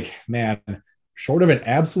told you like, man, short of an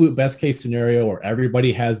absolute best case scenario where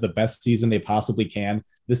everybody has the best season they possibly can,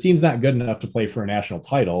 this team's not good enough to play for a national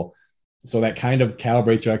title. So that kind of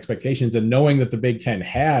calibrates your expectations. And knowing that the Big Ten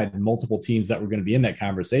had multiple teams that were going to be in that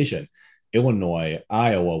conversation, Illinois,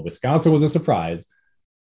 Iowa, Wisconsin was a surprise.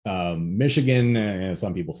 Michigan,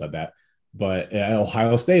 some people said that, but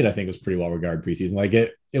Ohio State, I think, was pretty well regarded preseason. Like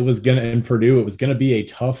it was going to, in Purdue, it was going to be a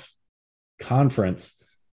tough conference.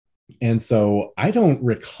 And so I don't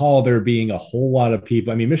recall there being a whole lot of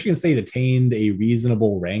people. I mean, Michigan State attained a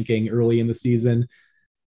reasonable ranking early in the season.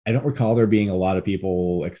 I don't recall there being a lot of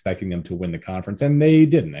people expecting them to win the conference, and they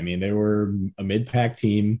didn't. I mean, they were a mid-pack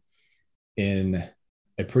team in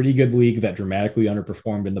a pretty good league that dramatically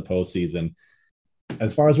underperformed in the postseason.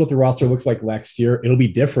 As far as what the roster looks like next year, it'll be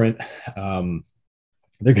different.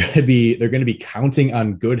 They're going to be counting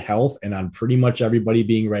on good health and on pretty much everybody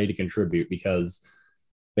being ready to contribute, because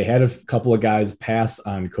they had a couple of guys pass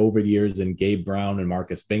on COVID years in Gabe Brown and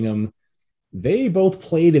Marcus Bingham. They both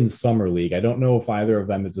played in summer league. I don't know if either of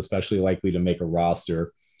them is especially likely to make a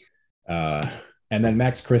roster. And then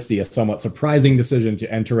Max Christie, a somewhat surprising decision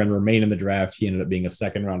to enter and remain in the draft. He ended up being a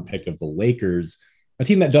second-round pick of the Lakers, a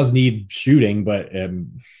team that does need shooting, but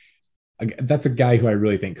that's a guy who I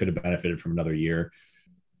really think could have benefited from another year,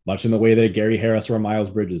 much in the way that Gary Harris or Miles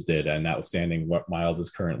Bridges did, and notwithstanding what Miles is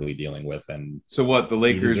currently dealing with. And so what the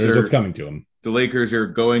Lakers what's coming to him. The Lakers are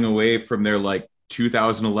going away from their like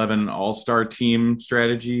 2011 All-Star team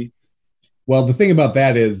strategy. Well, the thing about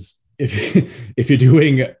that is if you're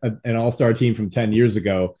doing an All-Star team from 10 years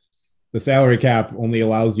ago, the salary cap only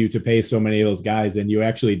allows you to pay so many of those guys, and you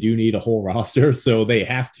actually do need a whole roster. So they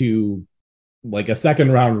have to, like, a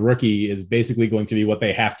second round rookie is basically going to be what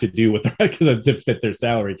they have to do with to fit their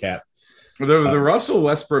salary cap. The Russell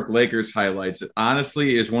Westbrook Lakers highlights,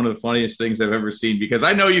 honestly, is one of the funniest things I've ever seen, because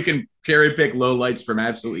I know you can cherry pick lowlights from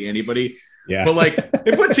absolutely anybody. Yeah. But like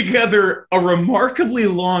they put together a remarkably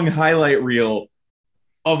long highlight reel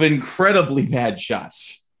of incredibly bad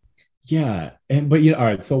shots. Yeah. But all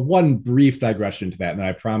right. So one brief digression to that, and then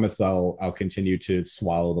I promise I'll continue to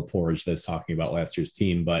swallow the porridge that's talking about last year's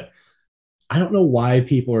team. But I don't know why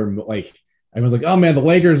people are like, everyone's like, oh man, the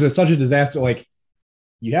Lakers are such a disaster. Like,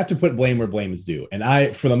 you have to put blame where blame is due.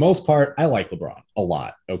 And for the most part, I like LeBron a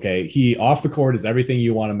lot. Okay. He off the court is everything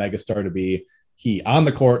you want a megastar to be. He on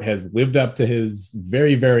the court has lived up to his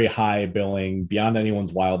very, very high billing beyond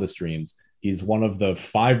anyone's wildest dreams. He's one of the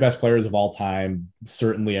 5 best players of all time.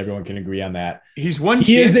 Certainly everyone can agree on that. He's won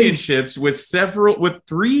championships with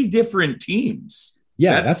 3 different teams.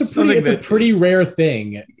 Yeah, that's a pretty rare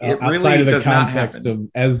thing outside really of the context of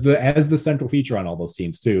as the central feature on all those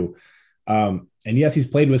teams too. And yes, he's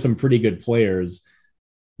played with some pretty good players.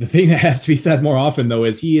 The thing that has to be said more often, though,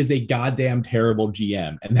 is he is a goddamn terrible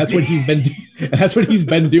GM, and that's what he's been. That's what he's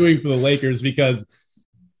been doing for the Lakers. Because,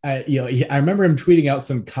 I remember him tweeting out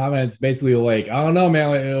some comments, basically like, "I don't know,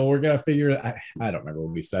 man, we're gonna figure." I don't remember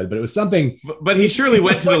what he said, but it was something. But he surely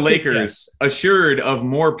went to the Lakers assured of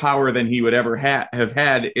more power than he would ever have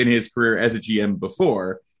had in his career as a GM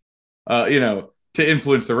before. To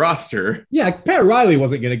influence the roster. Yeah, Pat Riley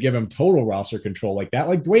wasn't going to give him total roster control like that.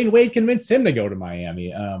 Like Dwayne Wade convinced him to go to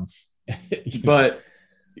Miami. But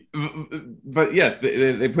yes,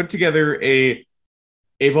 they put together a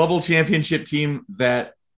bubble championship team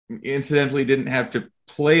that incidentally didn't have to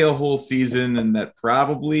play a whole season, and that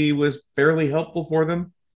probably was fairly helpful for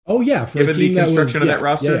them. Oh yeah, for given the construction of that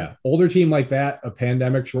roster. Yeah. Older team like that, a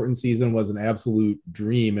pandemic shortened season was an absolute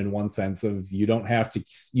dream in one sense of you don't have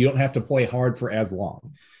to play hard for as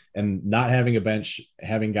long, and not having a bench,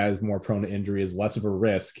 having guys more prone to injury is less of a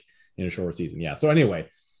risk in a shorter season. Yeah. So anyway,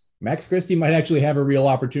 Max Christie might actually have a real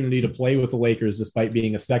opportunity to play with the Lakers despite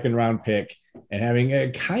being a 2nd round pick and having a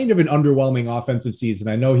kind of an underwhelming offensive season.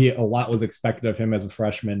 I know a lot was expected of him as a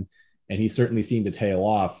freshman, and he certainly seemed to tail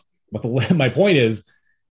off. But my point is,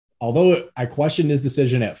 although I questioned his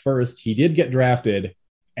decision at first, he did get drafted,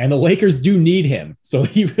 and the Lakers do need him. So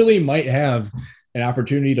he really might have an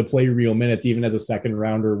opportunity to play real minutes, even as a 2nd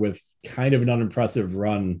rounder with kind of an unimpressive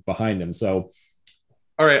run behind him. So,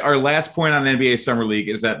 all right, our last point on NBA Summer League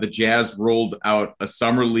is that the Jazz rolled out a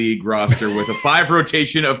Summer League roster with a 5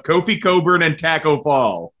 rotation of Kofi Cockburn and Taco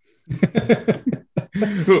Fall. They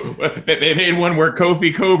made one where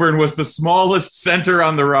Kofi Cockburn was the smallest center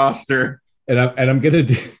on the roster. And I'm gonna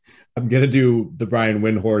do the Brian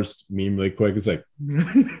Windhorst meme really quick. It's like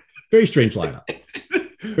very strange lineup.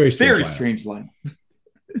 Very strange lineup.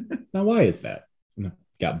 Now, why is that?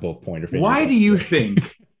 Got both pointer fingers. Why do you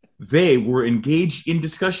think they were engaged in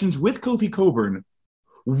discussions with Kofi Cockburn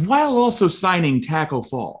while also signing Taco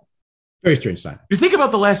Fall? Very strange sign. You think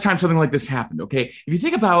about the last time something like this happened, okay? If you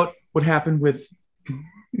think about what happened with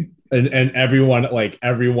and everyone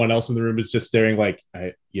else in the room is just staring like,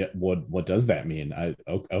 what does that mean?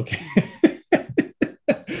 Okay.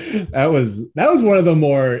 that was one of the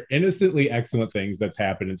more innocently excellent things that's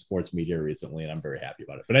happened in sports media recently, and I'm very happy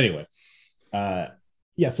about it. But anyway,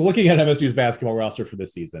 so looking at MSU's basketball roster for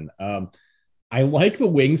this season, I like the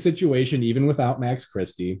wing situation even without Max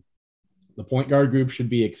Christie. The point guard group should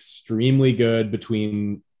be extremely good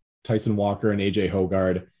between Tyson Walker and AJ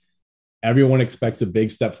Hoggard. Everyone expects a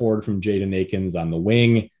big step forward from Jaden Akins on the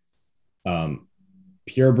wing.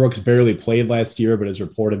 Pierre Brooks barely played last year, but is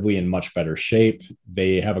reportedly in much better shape.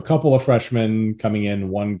 They have a couple of freshmen coming in,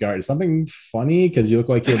 one guard. Something funny because you look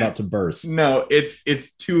like you're about to burst. No,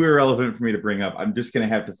 it's too irrelevant for me to bring up. I'm just going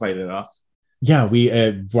to have to fight it off. Yeah, we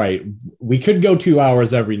could go 2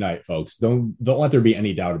 hours every night, folks. Don't let there be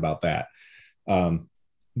any doubt about that.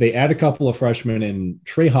 They add a couple of freshmen in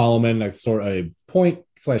Trey Holloman, a sort of point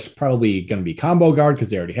 / probably going to be combo guard because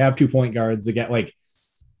they already have 2 point guards. They get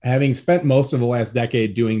having spent most of the last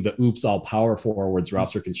decade doing the oops all power forwards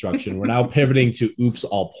roster construction, we're now pivoting to oops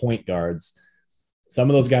all point guards. Some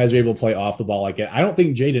of those guys are able to play off the ball like it. I don't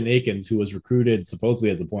think Jaden Akins, who was recruited supposedly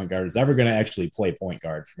as a point guard, is ever going to actually play point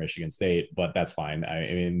guard for Michigan State, but that's fine.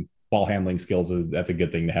 I mean, ball handling skills, that's a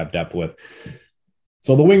good thing to have depth with.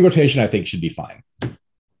 So the wing rotation, I think, should be fine.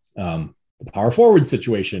 The power forward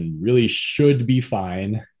situation really should be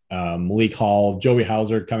fine. Malik Hall, Joey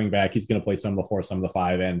Hauser coming back. He's going to play some of the 4, some of the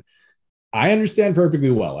 5. And I understand perfectly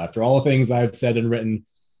well, after all the things I've said and written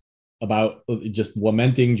about just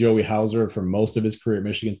lamenting Joey Hauser for most of his career at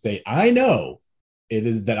Michigan State, I know it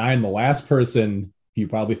is that I'm the last person you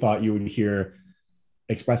probably thought you would hear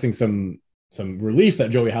expressing some relief that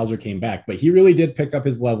Joey Hauser came back. But he really did pick up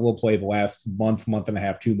his level of play the last month and a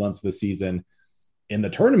half, 2 months of the season. In the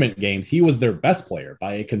tournament games, he was their best player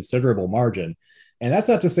by a considerable margin. And that's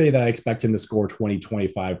not to say that I expect him to score 20,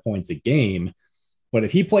 25 points a game. But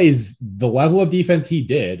if he plays the level of defense he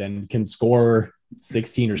did and can score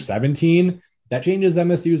 16 or 17, that changes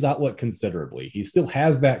MSU's outlook considerably. He still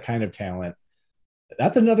has that kind of talent.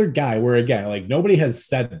 That's another guy where, again, nobody has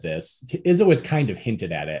said this. Izzo has kind of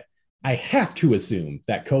hinted at it. I have to assume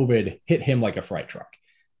that COVID hit him like a freight truck.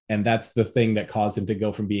 And that's the thing that caused him to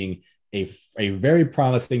go from being a very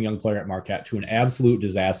promising young player at Marquette to an absolute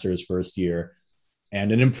disaster his first year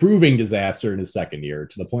and an improving disaster in his second year,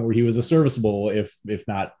 to the point where he was a serviceable, if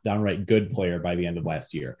not downright good player by the end of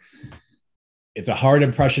last year. It's a hard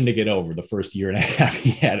impression to get over, the first year and a half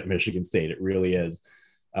he had at Michigan State. It really is.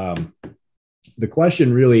 The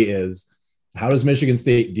question really is, how does Michigan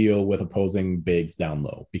State deal with opposing bigs down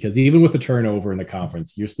low? Because even with the turnover in the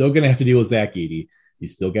conference, you're still going to have to deal with Zach Edey. You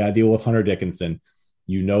still got to deal with Hunter Dickinson.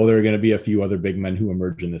 You know there are going to be a few other big men who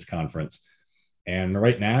emerge in this conference. And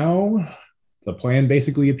right now, the plan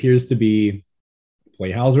basically appears to be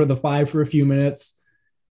play Hauser at the 5 for a few minutes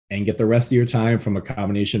and get the rest of your time from a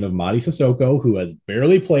combination of Mady Sissoko, who has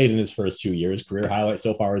barely played in his first 2 years. Career highlight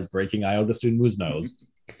so far is breaking Iota Sunmu's nose.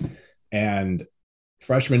 And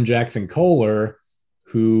freshman Jackson Kohler,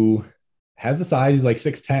 who has the size, he's like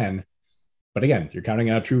 6'10", but again, you're counting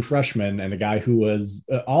on a true freshman and a guy who was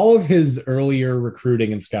all of his earlier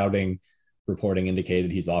recruiting and scouting reporting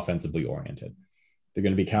indicated he's offensively oriented. They're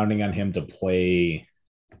going to be counting on him to play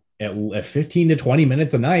at 15 to 20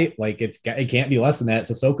 minutes a night. Like it can't be less than that.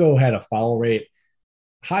 Sissoko had a foul rate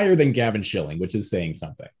higher than Gavin Schilling, which is saying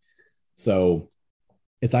something. So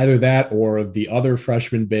it's either that or the other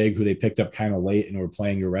freshman big who they picked up kind of late and were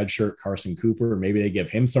playing your red shirt, Carson Cooper. Maybe they give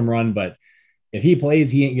him some run, but if he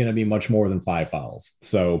plays, he ain't going to be much more than 5 fouls.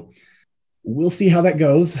 So we'll see how that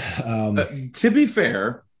goes. To be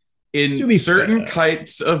fair, in certain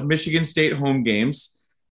types of Michigan State home games,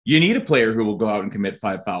 you need a player who will go out and commit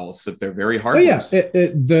 5 fouls if they're very hard.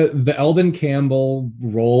 The Eldon Campbell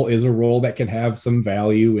role is a role that can have some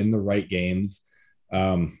value in the right games.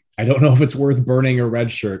 I don't know if it's worth burning a red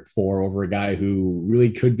shirt for over a guy who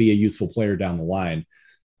really could be a useful player down the line.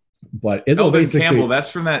 But Eldon Campbell,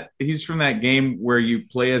 he's from that game where you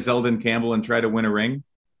play as Eldon Campbell and try to win a ring.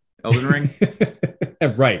 Elden Ring?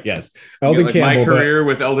 Right, yes. Eldon Campbell. My career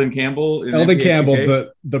with Eldon Campbell. Eldon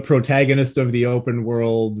Campbell, the protagonist of the open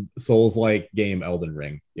world Souls-like game Elden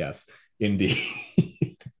Ring. Yes, indeed.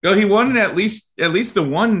 Well, he won at least the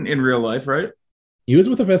one in real life, right? He was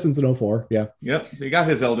with the Pistons in 2004, yeah. Yep, so he got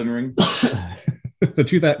his Elden Ring.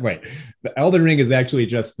 The Elden Ring is actually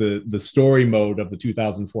just the story mode of the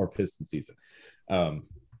 2004 Pistons season.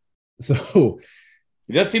 So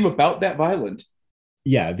it does seem about that violent.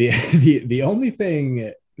 Yeah, the only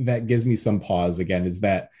thing that gives me some pause again is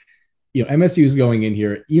that, you know, MSU is going in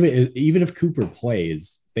here, even if Cooper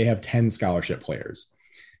plays, they have 10 scholarship players.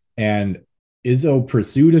 And Izzo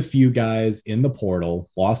pursued a few guys in the portal,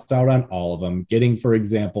 lost out on all of them. Getting, for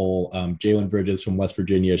example, Jalen Bridges from West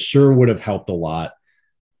Virginia sure would have helped a lot,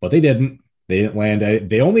 but they didn't. They didn't land.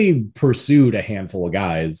 They only pursued a handful of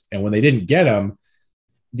guys, and when they didn't get them,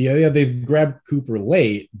 they grabbed Cooper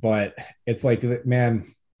late. But it's like,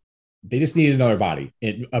 man, they just needed another body.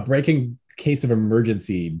 A breaking case of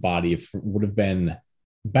emergency body would have been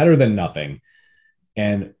better than nothing.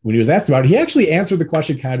 And when he was asked about it, he actually answered the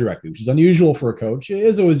question kind of directly, which is unusual for a coach.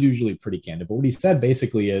 Izzo is usually pretty candid. But what he said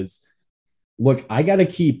basically is, look, I got to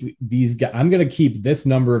keep these guys. I'm going to keep this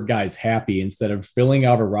number of guys happy instead of filling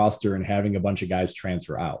out a roster and having a bunch of guys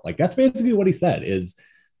transfer out. Like, that's basically what he said is,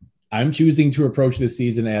 I'm choosing to approach this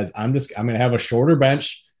season as I'm going to have a shorter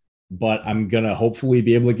bench, but I'm going to hopefully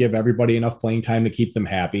be able to give everybody enough playing time to keep them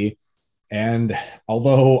happy. And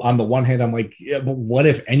although on the one hand, I'm like, yeah, but what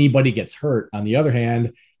if anybody gets hurt? On the other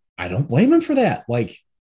hand, I don't blame him for that. Like,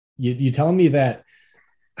 you telling me that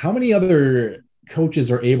how many other coaches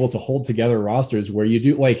are able to hold together rosters where you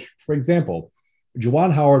do, like, for example,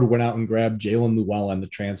 Juwan Howard went out and grabbed Jalen Llewellyn, the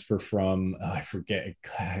transfer from, I forget,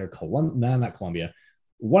 not Columbia,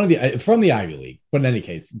 from the Ivy League. But in any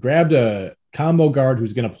case, grabbed a combo guard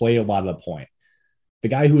who's going to play a lot of the point. The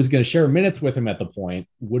guy who was going to share minutes with him at the point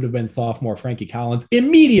would have been sophomore Frankie Collins,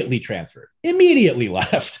 immediately transferred, immediately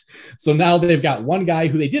left. So now they've got one guy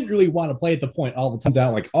who they didn't really want to play at the point all the time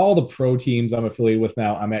down. Like all the pro teams I'm affiliated with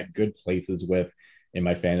now, I'm at good places with in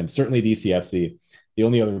my fandom. Certainly DCFC. The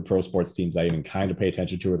only other pro sports teams I even kind of pay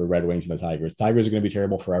attention to are the Red Wings and the Tigers. Tigers are going to be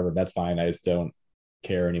terrible forever. That's fine. I just don't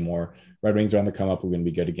care anymore. Red Wings are on the come up. We're going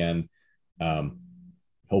to be good again.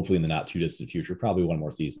 Hopefully in the not too distant future, probably one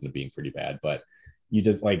more season of being pretty bad, but you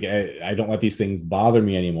just like, I don't let these things bother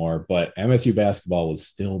me anymore. But MSU basketball was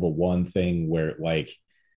still the one thing where like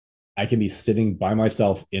I can be sitting by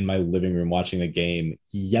myself in my living room watching the game,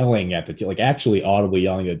 yelling at the like actually audibly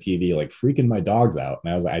yelling at the TV, like freaking my dogs out.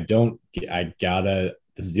 And I was like,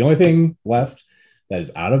 this is the only thing left that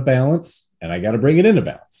is out of balance, and I got to bring it into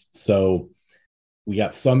balance. So we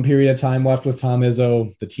got some period of time left with Tom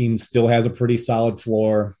Izzo. The team still has a pretty solid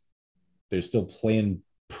floor. They're still playing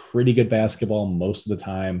pretty good basketball most of the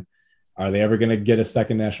time. Are they ever going to get a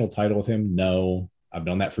second national title with him? No. I've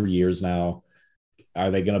known that for years now.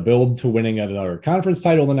 Are they going to build to winning another conference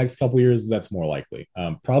title the next couple of years? That's more likely.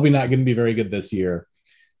 Probably not going to be very good this year,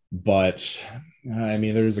 but I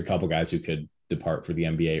mean, there's a couple guys who could depart for the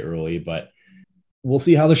NBA early, but we'll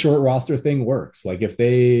see how the short roster thing works. Like if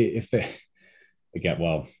they again,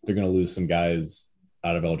 well, they're going to lose some guys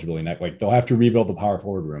out of eligibility. Like they'll have to rebuild the power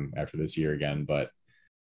forward room after this year again, but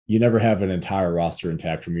you never have an entire roster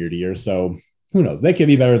intact from year to year. So who knows? They could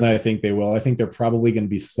be better than I think they will. I think they're probably going to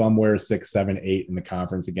be somewhere 6, 7, 8 in the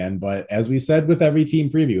conference again. But as we said with every team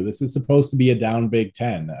preview, this is supposed to be a down Big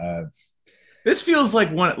Ten. This feels like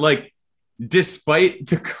despite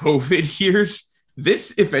the COVID years,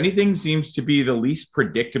 this, if anything, seems to be the least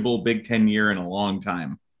predictable Big Ten year in a long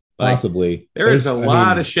time. Possibly. There's a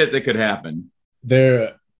lot of shit that could happen.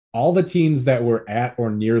 All the teams that were at or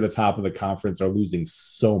near the top of the conference are losing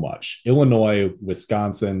so much. Illinois,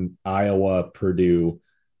 Wisconsin, Iowa, Purdue,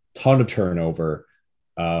 ton of turnover,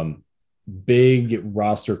 big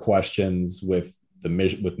roster questions with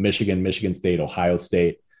Michigan, Michigan State, Ohio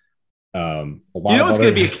State. It's going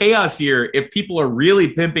to be a chaos year if people are really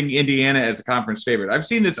pimping Indiana as a conference favorite. I've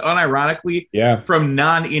seen this unironically from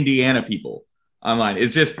non-Indiana people online.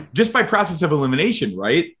 It's just by process of elimination,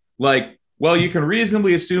 right? Like, well, you can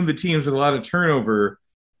reasonably assume the teams with a lot of turnover,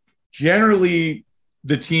 generally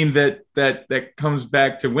the team that comes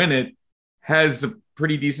back to win it has a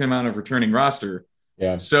pretty decent amount of returning roster.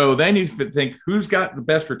 Yeah. So then you think, who's got the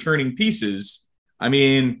best returning pieces? I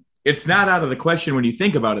mean, it's not out of the question when you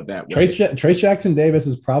think about it that way. Trace Jackson Davis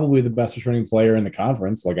is probably the best returning player in the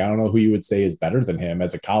conference. Like, I don't know who you would say is better than him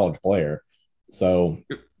as a college player. So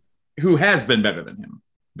who has been better than him?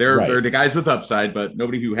 There are the guys with upside, but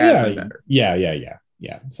nobody who has been better.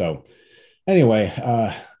 Yeah. So anyway,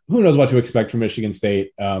 who knows what to expect from Michigan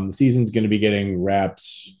State? The season's going to be getting wrapped,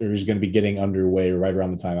 or is going to be getting underway right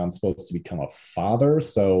around the time I'm supposed to become a father.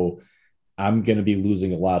 So I'm going to be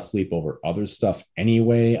losing a lot of sleep over other stuff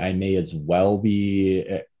anyway. I may as well be,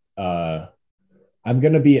 it's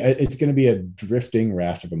going to be a drifting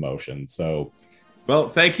raft of emotions. So, well,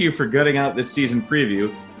 thank you for gutting out this season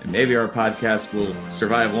preview, and maybe our podcast will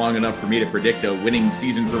survive long enough for me to predict a winning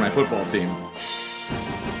season for my football team.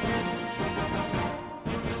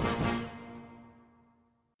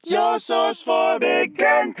 Your source for Big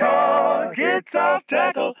Ten talk, it's Off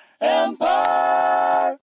Tackle Empire.